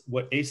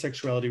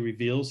Asexuality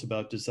Reveals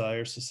About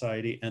Desire,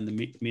 Society, and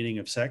the Meaning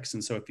of Sex.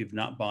 And so if you've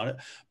not bought it,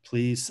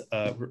 please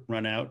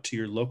run out to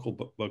your local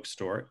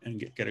bookstore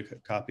and get a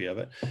copy of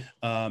it.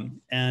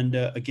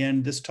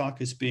 Again, this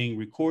talk is being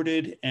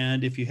recorded.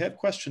 And if you have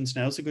questions,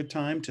 now's a good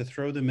time to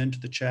throw them into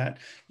the chat.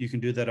 You can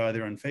do that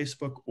either on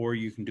Facebook, or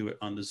you can do it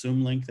on the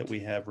Zoom link that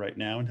we have right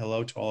now. And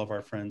hello to all of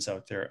our friends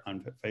out there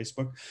on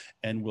Facebook.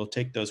 And we'll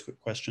take those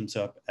questions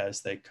up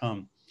as they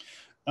come.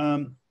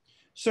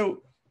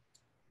 So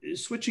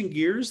switching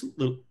gears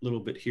a little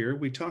bit here,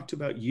 we talked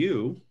about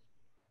you,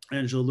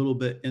 Angela, a little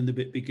bit in the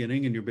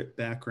beginning and your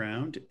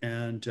background,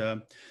 and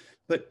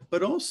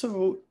but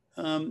also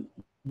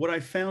what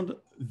I found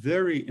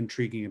very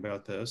intriguing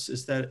about this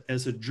is that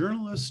as a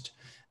journalist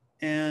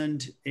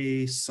and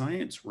a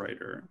science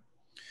writer,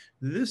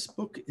 this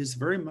book is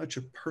very much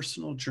a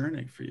personal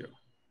journey for you,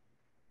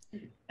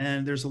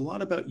 and there's a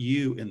lot about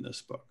you in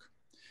this book.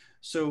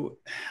 So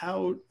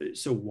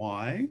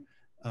why?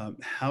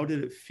 How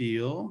did it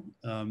feel?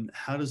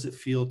 How does it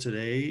feel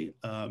today,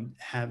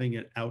 having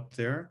it out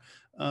there?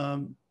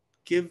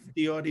 Give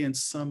the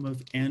audience some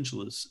of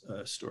Angela's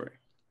story.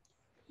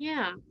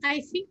 Yeah, I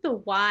think the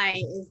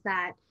why is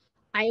that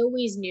I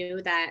always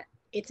knew that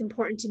it's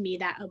important to me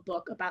that a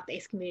book about the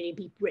ace community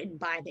be written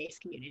by the ace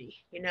community.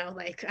 You know,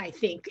 like I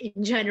think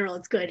in general,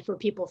 it's good for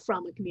people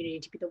from a community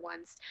to be the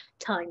ones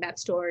telling that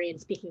story and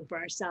speaking for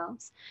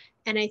ourselves.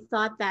 And I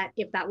thought that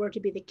if that were to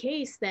be the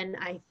case, then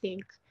I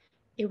think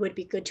it would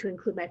be good to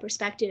include my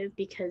perspective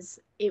because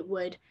it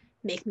would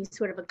make me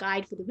sort of a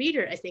guide for the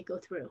reader as they go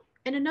through.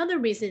 And another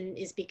reason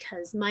is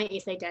because my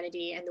ace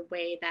identity and the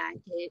way that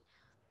it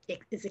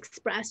is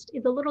expressed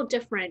is a little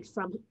different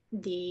from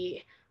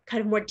the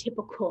kind of more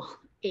typical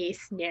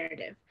ace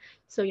narrative.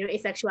 So, you know,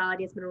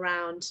 asexuality has been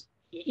around,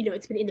 you know,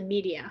 it's been in the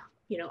media,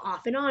 you know,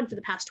 off and on for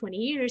the past 20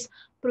 years,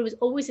 but it was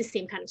always the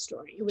same kind of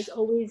story. It was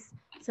always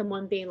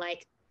someone being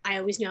like, I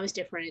always knew I was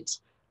different.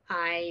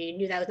 I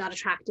knew that I was not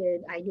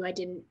attracted. I knew I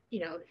didn't, you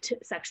know,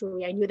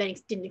 sexually, I knew that I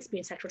didn't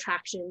experience sexual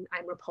attraction.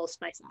 I'm repulsed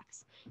by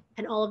sex.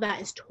 And all of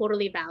that is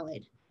totally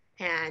valid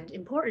and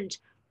important.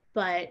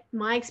 But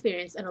my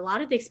experience and a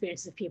lot of the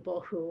experiences of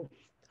people who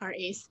are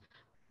ace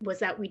was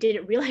that we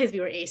didn't realize we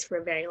were ace for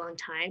a very long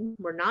time.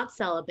 We're not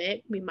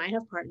celibate. We might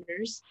have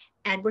partners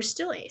and we're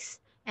still ace.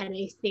 And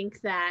I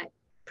think that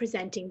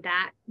presenting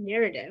that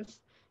narrative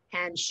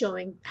and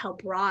showing how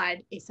broad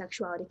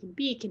asexuality can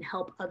be can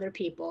help other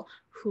people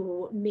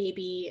who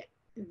maybe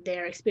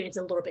their experience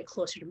is a little bit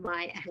closer to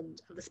my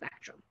end of the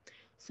spectrum.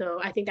 So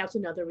I think that's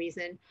another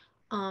reason.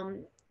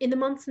 In the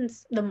months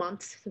since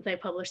I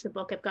published the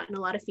book, I've gotten a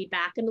lot of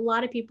feedback, and a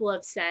lot of people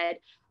have said,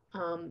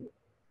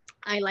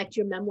 I liked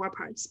your memoir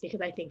parts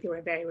because I think they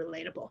were very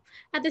relatable.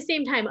 At the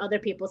same time, other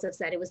people have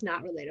said it was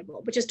not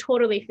relatable, which is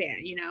totally fair.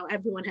 You know,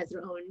 everyone has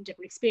their own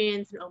different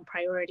experience and own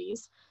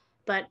priorities.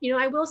 But, you know,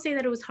 I will say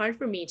that it was hard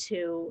for me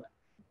to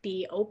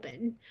be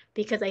open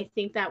because I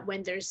think that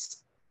when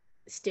there's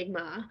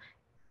stigma,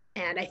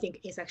 and I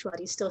think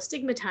asexuality is still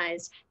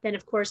stigmatized, then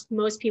of course,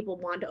 most people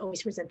want to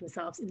always present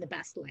themselves in the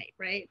best light,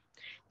 right?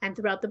 And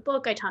throughout the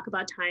book, I talk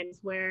about times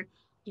where,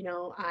 you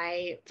know,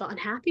 I felt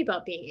unhappy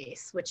about being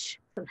ace, which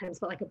sometimes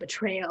felt like a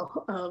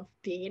betrayal of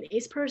being an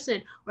ace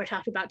person, or I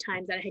talked about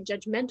times that I had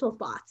judgmental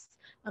thoughts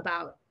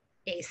about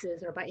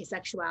aces or about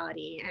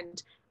asexuality.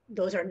 And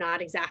those are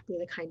not exactly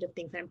the kind of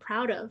things I'm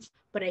proud of.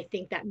 But I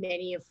think that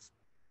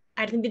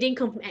I think they didn't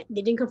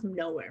come from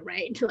nowhere,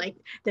 right? Like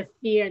the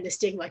fear and the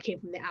stigma came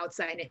from the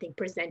outside. And I think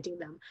presenting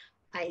them,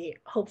 I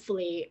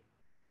hopefully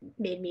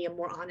made me a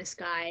more honest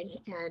guide,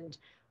 and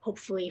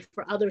hopefully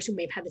for others who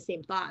may have had the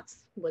same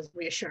thoughts was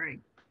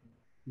reassuring.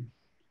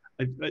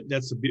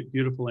 That's a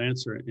beautiful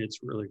answer. It's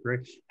really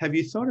great. Have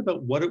you thought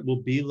about what it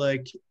will be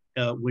like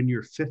when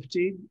you're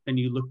 50 and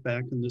you look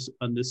back on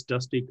this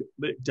dusty,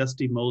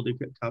 moldy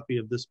copy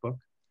of this book?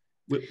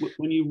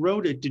 When you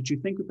wrote it, did you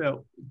think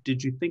about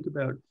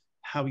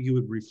how you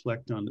would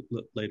reflect on it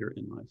later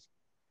in life?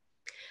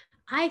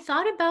 I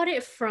thought about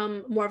it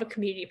from more of a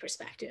community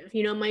perspective.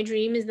 You know, my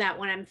dream is that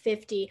when I'm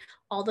 50,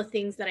 all the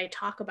things that I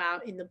talk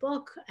about in the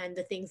book and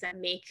the things that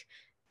make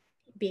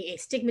being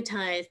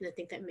astigmatized and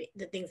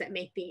the things that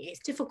make being ace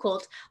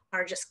difficult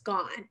are just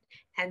gone.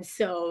 And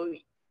so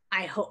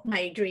I hope,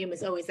 my dream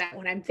is always that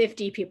when I'm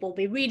 50, people will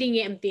be reading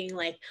it and being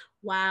like,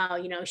 wow,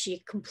 you know,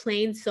 she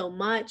complained so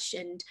much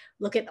and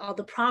look at all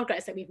the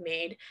progress that we've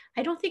made.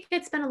 I don't think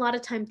I'd spend a lot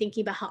of time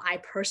thinking about how I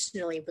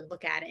personally would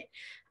look at it.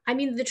 I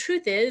mean, the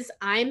truth is,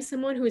 I'm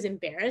someone who is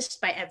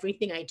embarrassed by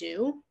everything I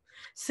do.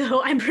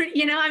 So I'm pretty,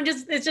 you know,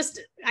 it's just,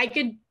 I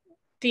could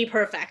be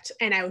perfect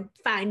and I would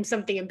find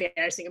something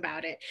embarrassing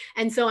about it.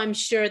 And so I'm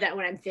sure that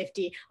when I'm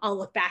 50, I'll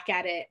look back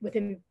at it with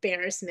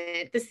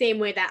embarrassment, the same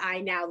way that I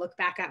now look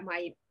back at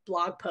my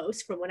blog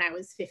post from when I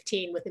was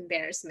 15 with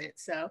embarrassment.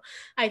 So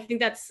I think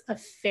that's a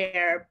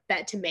fair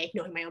bet to make,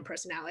 knowing my own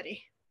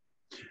personality.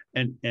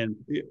 And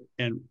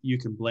you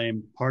can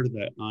blame part of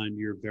that on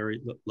your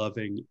very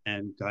loving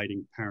and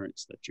guiding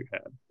parents that you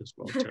had as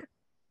well too.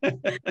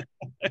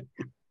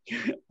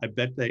 I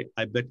bet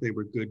they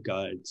were good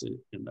guides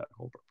in that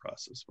whole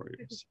process for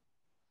you.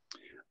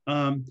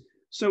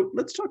 So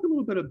let's talk a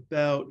little bit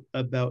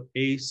about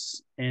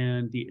ACE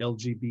and the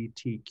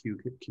LGBTQ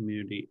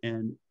community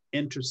and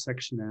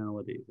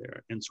intersectionality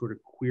there and sort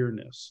of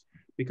queerness,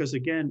 because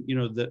again, you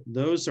know,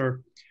 those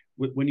are,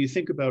 when you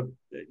think about,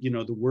 you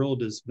know, the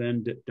world as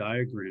Venn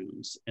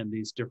diagrams and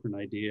these different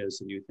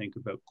ideas, and you think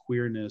about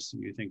queerness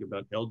and you think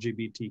about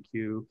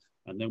LGBTQ,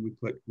 and then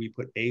we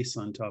put ACE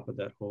on top of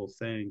that whole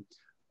thing.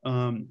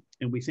 And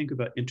we think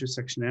about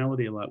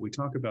intersectionality a lot. We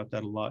talk about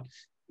that a lot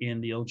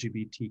in the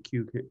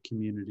LGBTQ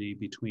community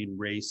between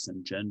race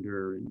and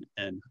gender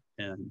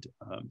and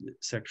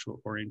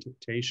sexual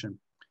orientation.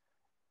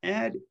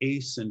 Add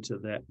ACE into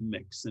that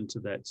mix, into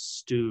that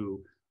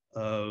stew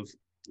of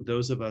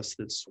those of us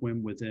that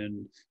swim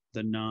within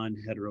the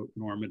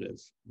non-heteronormative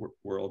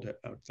world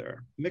out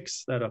there.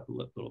 Mix that up a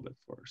little bit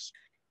for us.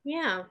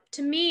 Yeah,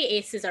 to me,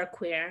 ACEs are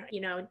queer.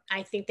 You know,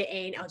 I think the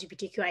A in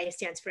LGBTQIA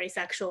stands for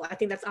asexual. I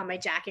think that's on my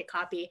jacket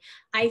copy.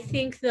 I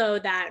think, though,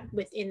 that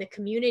within the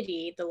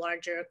community, the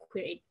larger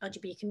queer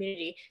LGBT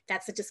community,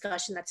 that's a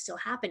discussion that's still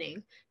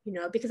happening, you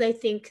know, because I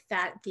think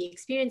that the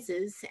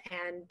experiences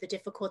and the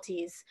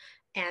difficulties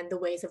and the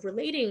ways of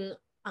relating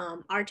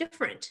are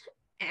different.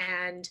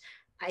 And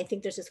I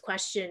think there's this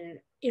question,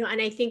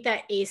 and I think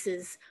that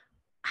aces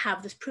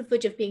have this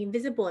privilege of being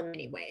invisible in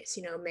many ways,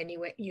 many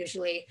ways,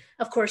 usually,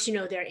 of course,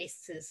 there are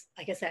aces,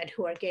 like I said,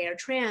 who are gay or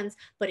trans,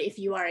 but if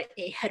you are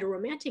a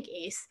heteromantic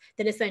ace,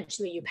 then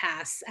essentially you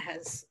pass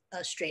as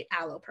a straight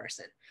allo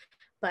person.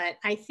 But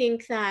I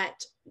think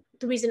that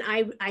the reason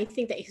I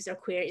think that aces are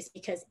queer is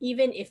because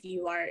even if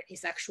you are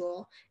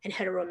asexual and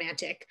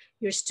heteromantic,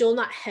 you're still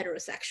not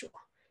heterosexual.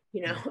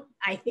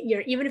 I think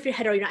even if you're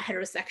hetero, you're not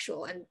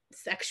heterosexual, and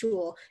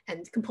sexual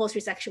and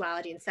compulsory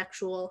sexuality and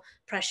sexual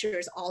pressure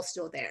is all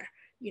still there.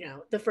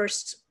 The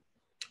first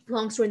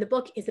long story in the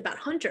book is about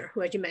Hunter,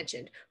 who, as you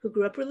mentioned, who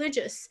grew up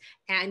religious,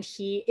 and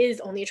he is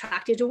only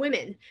attracted to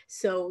women.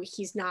 So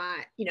he's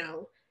not,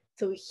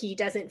 so he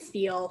doesn't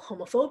feel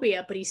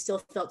homophobia, but he still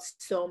felt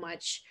so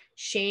much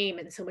shame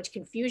and so much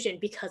confusion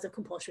because of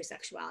compulsory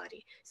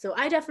sexuality. So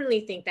I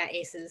definitely think that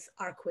aces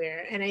are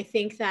queer. And I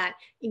think that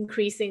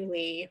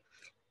increasingly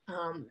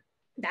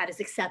that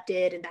is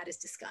accepted and that is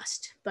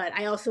discussed. But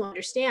I also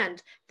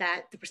understand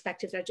that the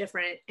perspectives are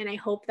different. And I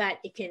hope that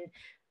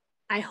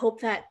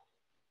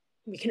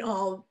we can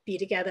all be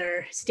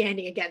together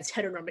standing against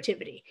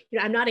heteronormativity.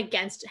 I'm not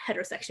against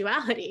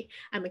heterosexuality.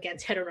 I'm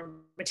against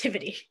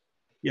heteronormativity.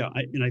 Yeah,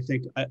 I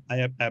think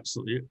I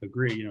absolutely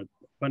agree.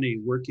 Funny,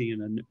 working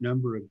in a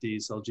number of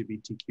these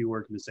LGBTQ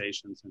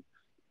organizations, and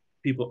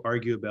people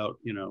argue about,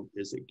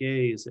 is it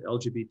gay? Is it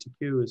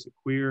LGBTQ? Is it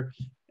queer?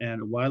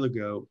 And a while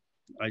ago,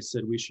 I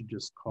said we should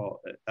just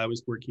call it. I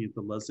was working at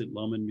the Leslie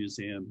Lohman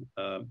Museum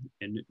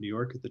in New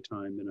York at the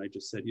time, and I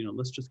just said,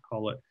 let's just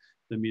call it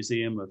the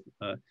Museum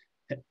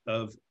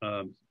of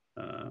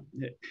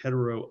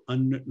hetero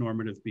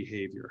unnormative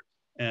behavior,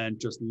 and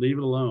just leave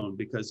it alone,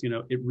 because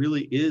it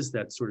really is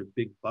that sort of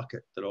big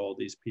bucket that all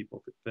these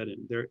people could fit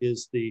in. There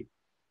is the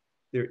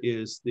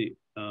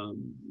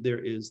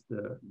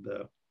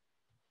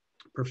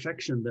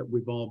perfection that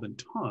we've all been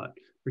taught,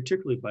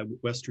 particularly by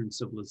Western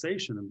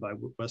civilization and by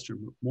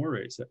Western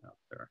mores out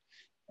there,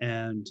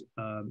 and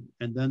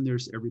then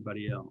there's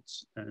everybody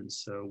else, and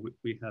so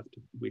we have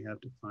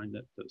to find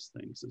those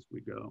things as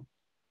we go.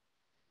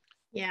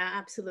 Yeah,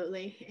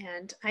 absolutely.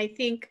 And I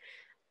think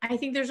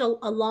there's a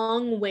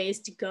long ways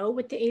to go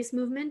with the ace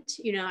movement.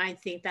 I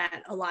think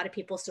that a lot of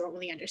people still don't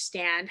really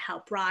understand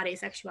how broad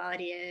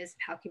asexuality is,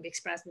 how it can be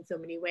expressed in so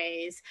many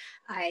ways.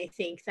 I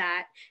think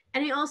that,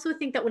 and I also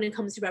think that when it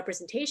comes to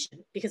representation,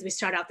 because we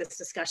start out this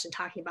discussion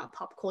talking about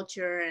pop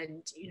culture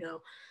and,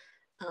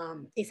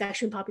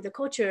 asexual and popular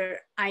culture,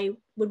 I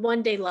would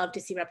one day love to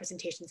see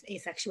representations of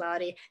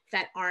asexuality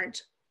that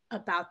aren't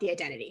about the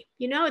identity.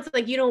 It's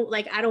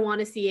like, I don't want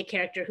to see a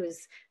character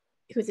whose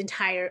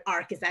entire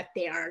arc is that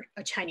they are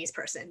a Chinese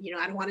person.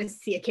 I don't want to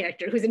see a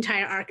character whose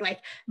entire arc, like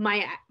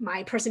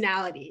my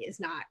personality is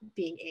not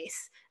being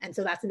ace. And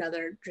so that's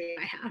another dream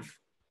I have.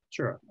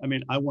 Sure. I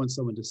mean, I want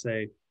someone to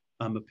say,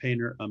 I'm a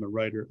painter, I'm a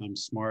writer, I'm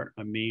smart,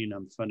 I'm mean,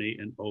 I'm funny,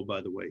 and oh,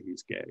 by the way,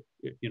 he's gay.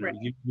 Right.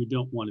 You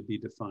don't want to be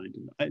defined.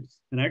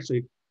 And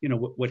actually,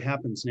 what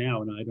happens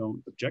now, and I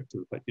don't object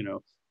to it, but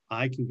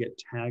I can get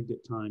tagged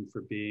at times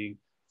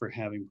for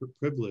having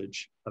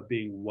privilege of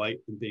being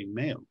white and being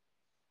male.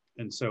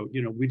 And so,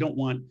 we don't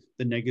want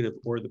the negative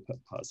or the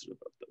positive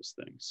of those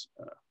things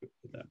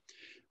with that.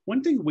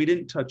 One thing we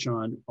didn't touch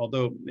on,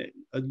 although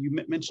you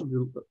mentioned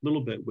a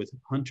little bit with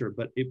Hunter,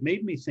 but it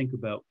made me think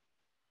about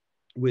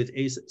with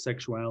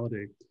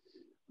asexuality,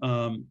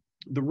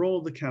 the role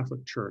of the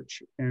Catholic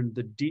Church and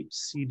the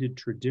deep-seated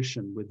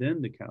tradition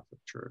within the Catholic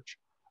Church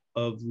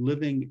of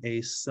living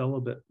a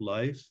celibate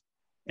life,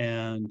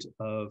 and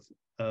of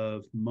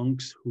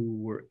monks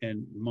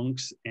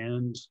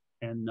and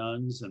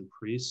nuns and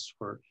priests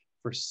for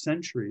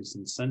centuries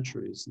and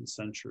centuries and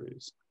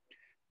centuries,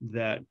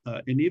 that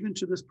and even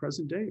to this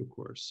present day, of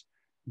course,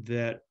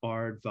 that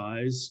are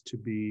advised to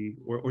be,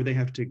 or they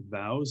have to take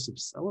vows of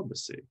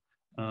celibacy,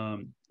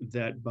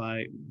 that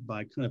by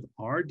kind of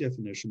our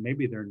definition,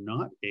 maybe they're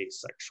not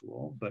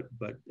asexual, but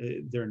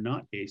they're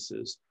not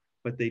aces,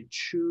 but they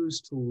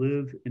choose to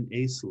live an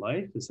ace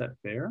life. Is that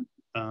fair?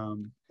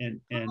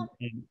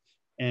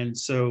 And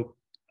so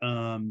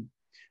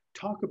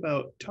talk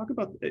about,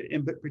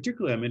 and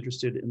particularly I'm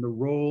interested in the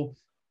role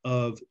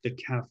of the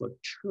Catholic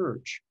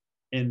Church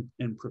in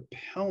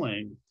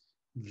propelling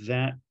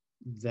that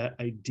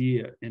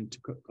idea into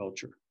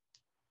culture.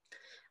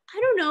 I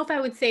don't know if I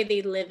would say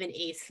they live an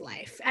ace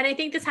life. And I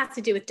think this has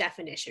to do with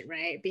definition,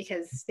 right?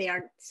 Because they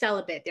aren't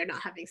celibate, they're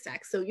not having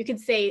sex. So you could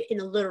say in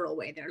a literal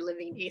way, they're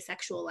living an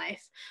asexual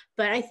life.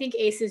 But I think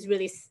aces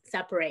really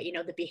separate,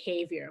 the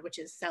behavior, which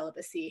is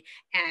celibacy,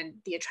 and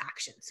the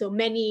attraction. So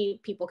many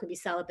people can be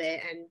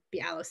celibate and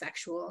be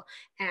allosexual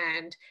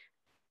and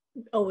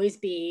always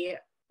be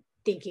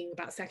thinking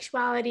about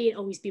sexuality and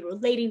always be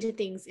relating to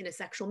things in a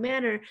sexual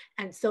manner.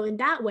 And so in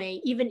that way,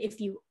 even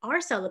if you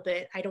are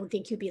celibate, I don't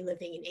think you'd be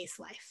living an ace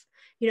life.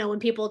 When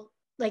people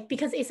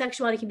because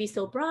asexuality can be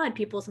so broad,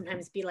 people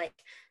sometimes be like,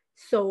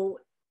 so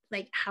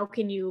how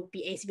can you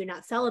be ace if you're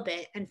not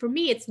celibate? And for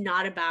me, it's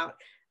not about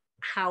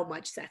how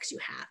much sex you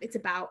have. It's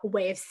about a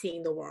way of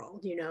seeing the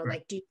world, you know, Right.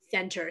 like do you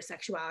center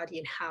sexuality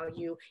and how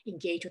you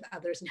engage with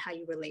others and how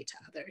you relate to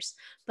others.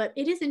 But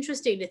it is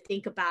interesting to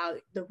think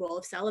about the role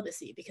of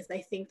celibacy, because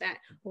I think that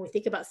when we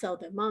think about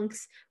celibate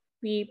monks,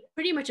 we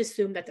pretty much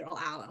assume that they're all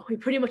aloe. We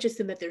pretty much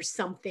assume that there's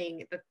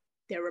something that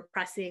they're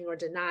repressing or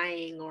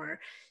denying, or,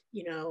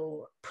 you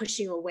know,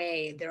 pushing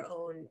away their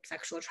own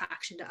sexual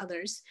attraction to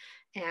others.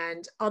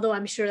 And although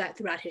I'm sure that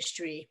throughout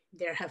history,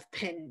 there have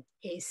been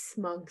ace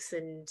monks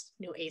and,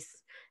 you know,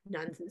 ace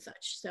nuns and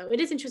such. So it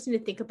is interesting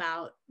to think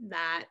about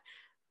that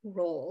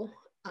role.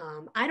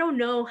 I don't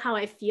know how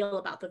I feel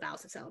about the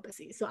vows of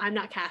celibacy. So I'm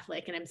not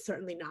Catholic, and I'm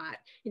certainly not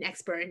an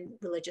expert in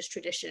religious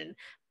tradition,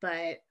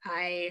 but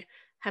I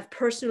have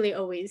personally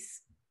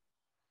always,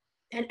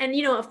 and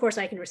you know, of course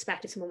I can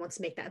respect if someone wants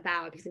to make that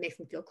vow because it makes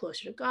them feel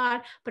closer to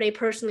God, but I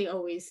personally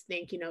always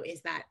think, you know,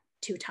 is that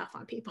too tough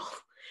on people?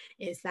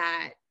 Is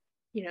that,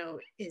 you know,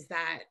 is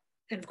that,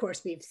 and of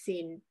course we've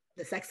seen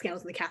the sex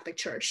scandals in the Catholic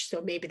Church,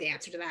 so maybe the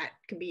answer to that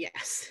can be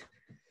yes.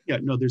 Yeah,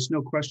 no, there's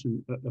no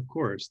question, of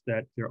course,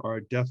 that there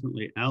are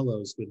definitely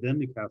aloes within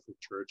the Catholic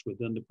Church,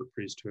 within the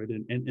priesthood,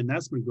 and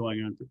that's been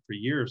going on for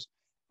years.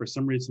 For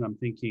some reason, I'm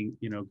thinking,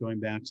 you know, going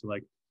back to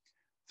like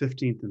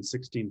 15th and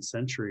 16th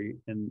century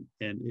in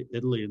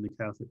Italy in the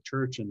Catholic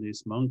Church, and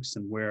these monks,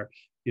 and where,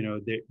 you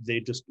know, they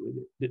just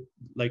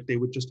like they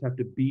would just have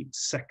to beat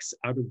sex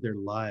out of their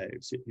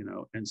lives, you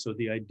know. And so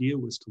the idea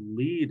was to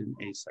lead an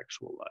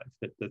asexual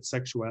life, that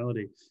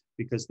sexuality,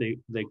 because they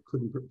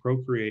couldn't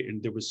procreate,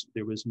 and there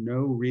was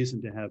no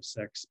reason to have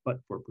sex but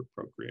for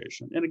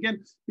procreation. And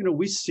again, you know,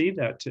 we see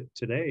that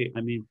today.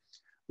 I mean,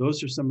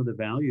 those are some of the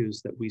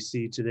values that we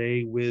see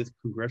today with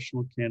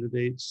congressional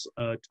candidates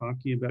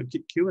talking about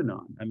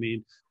QAnon. I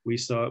mean, we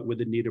saw it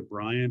with Anita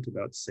Bryant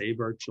about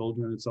Save Our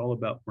Children. It's all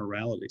about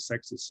morality.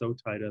 Sex is so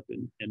tied up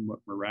in what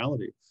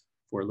morality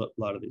for a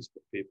lot of these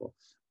people.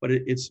 But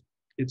it's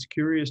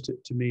curious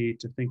to me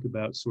to think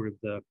about sort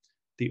of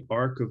the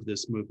arc of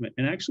this movement,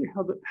 and actually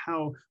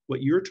how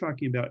what you're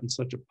talking about in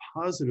such a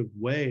positive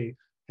way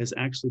has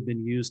actually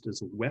been used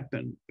as a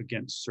weapon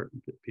against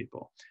certain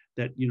people,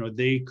 that, you know,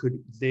 they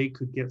could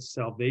get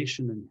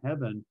salvation in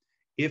heaven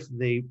if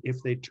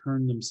they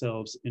turn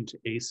themselves into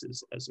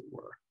aces, as it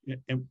were,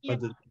 and Yeah.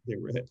 whether they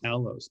were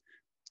aloes.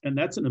 And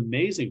that's an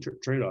amazing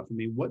trade-off. I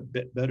mean, what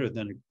better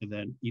than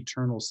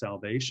eternal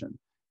salvation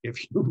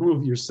if you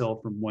move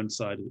yourself from one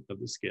side of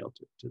the scale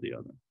to the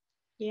other?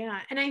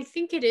 Yeah, and I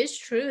think it is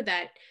true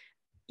that,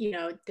 you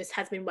know, this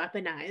has been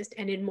weaponized,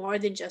 and in more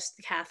than just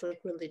the Catholic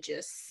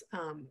religious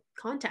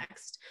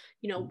context.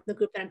 You know, the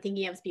group that I'm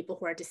thinking of is people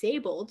who are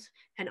disabled,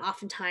 and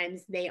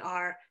oftentimes they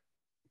are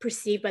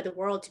perceived by the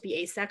world to be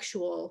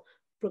asexual,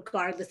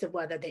 regardless of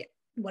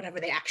whatever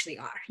they actually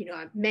are. You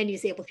know, many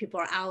disabled people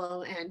are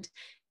aloe, and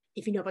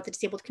if you know about the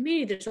disabled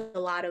community, there's a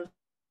lot of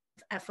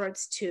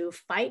efforts to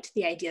fight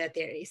the idea that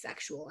they're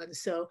asexual. And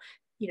so,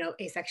 you know,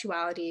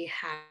 asexuality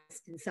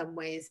has in some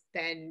ways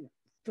been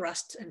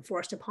thrust and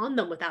forced upon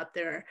them without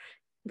their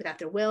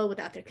will,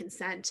 without their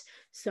consent.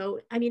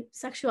 So, I mean,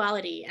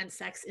 sexuality and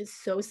sex is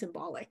so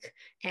symbolic,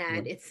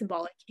 and Yep. it's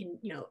symbolic in,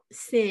 you know,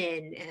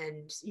 sin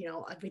and, you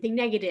know, everything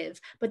negative,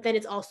 but then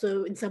it's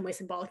also in some ways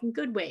symbolic in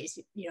good ways.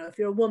 You know, if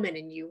you're a woman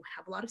and you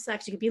have a lot of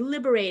sex, you can be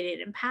liberated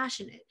and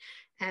passionate.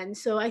 And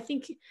so I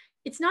think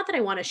it's not that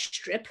I want to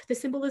strip the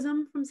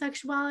symbolism from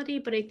sexuality,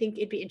 but I think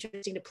it'd be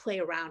interesting to play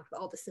around with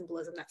all the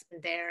symbolism that's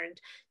been there and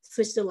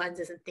switch the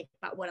lenses and think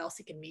about what else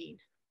it can mean.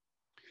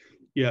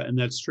 Yeah, and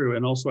that's true.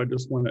 And also, I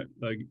just want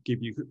to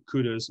give you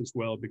kudos as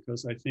well,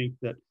 because I think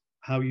that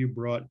how you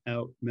brought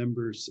out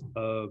members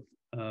of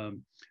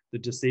the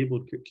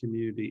disabled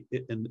community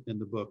in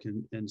the book,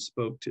 and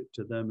spoke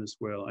to them as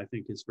well, I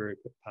think is very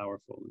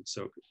powerful. And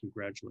so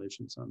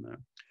congratulations on that.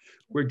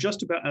 We're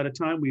just about out of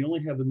time. We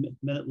only have a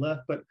minute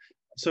left, but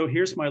so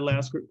here's my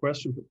last quick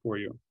question for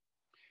you.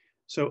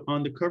 So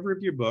on the cover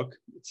of your book,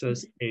 it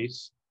says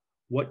ACE,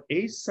 what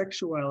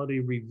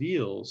asexuality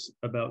reveals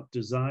about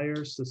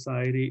desire,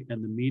 society,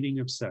 and the meaning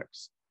of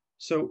sex.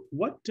 So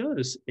what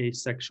does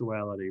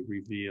asexuality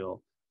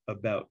reveal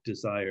about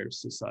desire,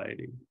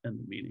 society, and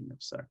the meaning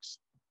of sex?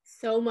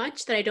 So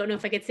much that I don't know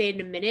if I could say it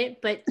in a minute,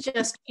 but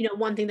just, you know,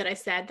 one thing that I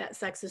said, that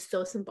sex is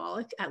so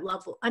symbolic at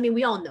level. I mean,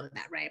 we all know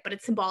that, right? But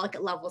it's symbolic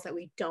at levels that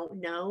we don't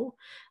know.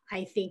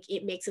 I think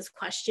it makes us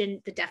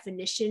question the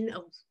definition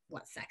of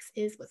what sex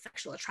is, what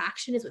sexual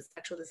attraction is, what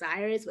sexual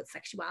desire is, what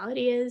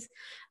sexuality is.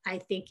 I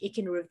think it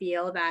can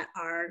reveal that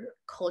our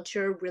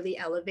culture really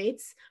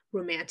elevates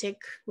romantic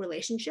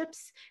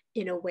relationships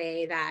in a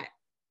way that,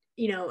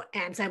 you know,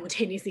 and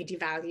simultaneously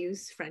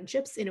devalues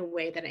friendships in a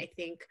way that I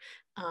think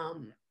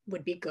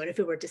would be good if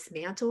it were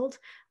dismantled.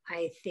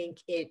 I think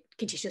it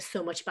can teach us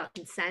so much about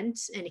consent,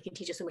 and it can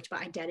teach us so much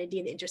about identity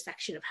and the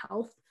intersection of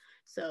health.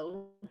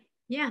 So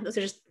yeah, those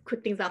are just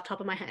quick things off the top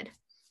of my head.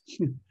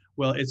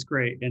 Well, it's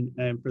great.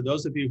 And for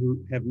those of you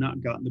who have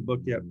not gotten the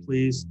book yet,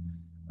 please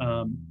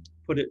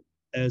put it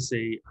as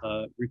a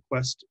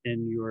request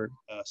in your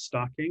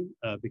stocking,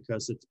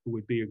 because it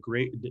would be a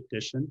great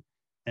addition.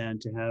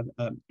 and to have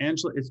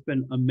Angela. It's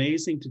been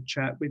amazing to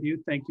chat with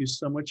you. Thank you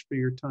so much for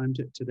your time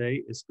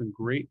today. It's been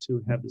great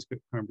to have this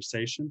good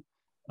conversation.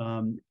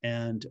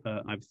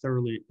 I've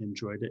thoroughly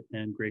enjoyed it,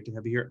 and great to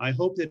have you here. I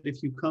hope that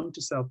if you come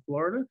to South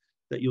Florida,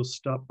 that you'll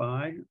stop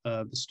by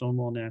the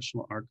Stonewall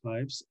National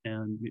Archives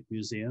and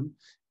Museum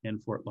in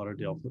Fort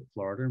Lauderdale,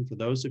 Florida. And for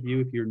those of you,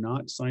 if you're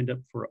not signed up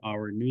for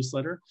our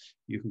newsletter,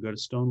 you can go to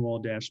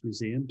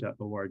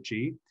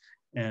stonewall-museum.org,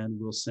 and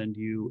we'll send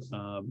you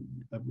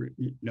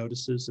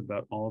notices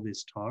about all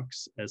these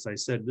talks. As I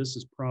said, this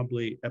is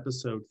probably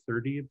episode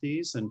 30 of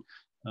these, and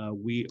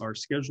we are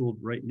scheduled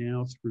right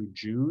now through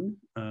June,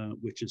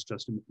 which is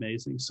just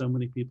amazing. So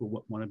many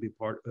people want to be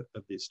part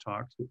of these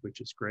talks,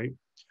 which is great.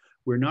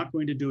 We're not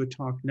going to do a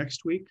talk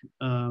next week,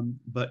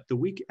 but the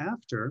week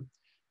after,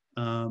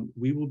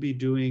 we will be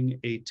doing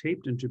a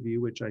taped interview,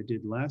 which I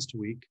did last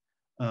week,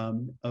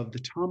 of the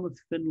Tom of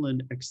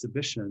Finland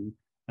exhibition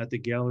at the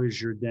Galerie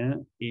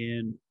Jourdain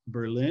in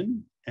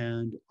Berlin.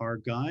 And our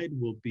guide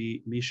will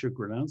be Misha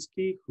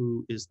Granansky,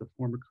 who is the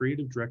former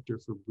creative director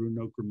for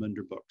Bruno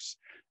Grimmunder Books.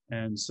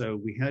 And so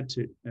we had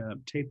to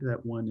tape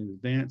that one in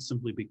advance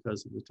simply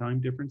because of the time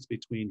difference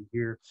between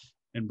here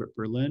and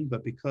Berlin.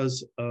 But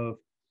because of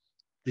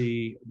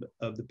the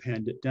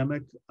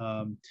pandemic,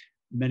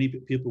 many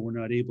people were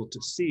not able to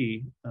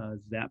see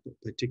that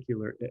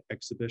particular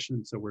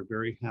exhibition. So we're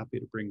very happy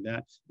to bring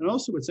that. And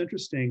also what's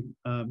interesting,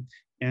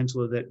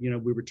 Angela, that, you know,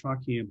 we were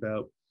talking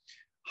about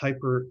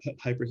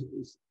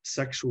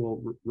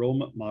hypersexual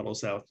role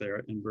models out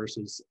there and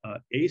versus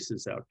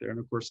aces out there. And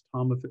of course,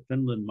 Tom of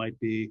Finland might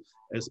be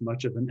as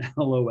much of an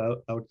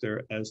aloe out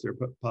there as there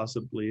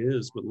possibly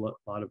is with a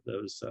lot of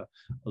those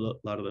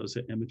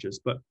images.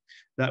 But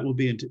that will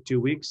be in 2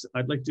 weeks.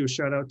 I'd like to do a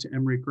shout out to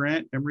Emery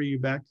Grant. Emery, you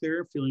back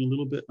there, feeling a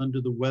little bit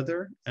under the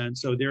weather. And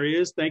so there he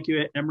is. Thank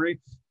you, Emery.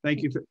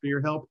 Thank you for your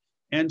help.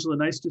 Angela,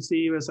 nice to see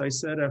you. As I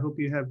said, I hope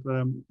you have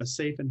a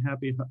safe and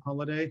happy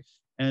holiday.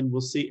 And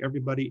we'll see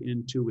everybody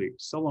in 2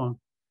 weeks. So long.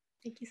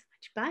 Thank you so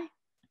much. Bye.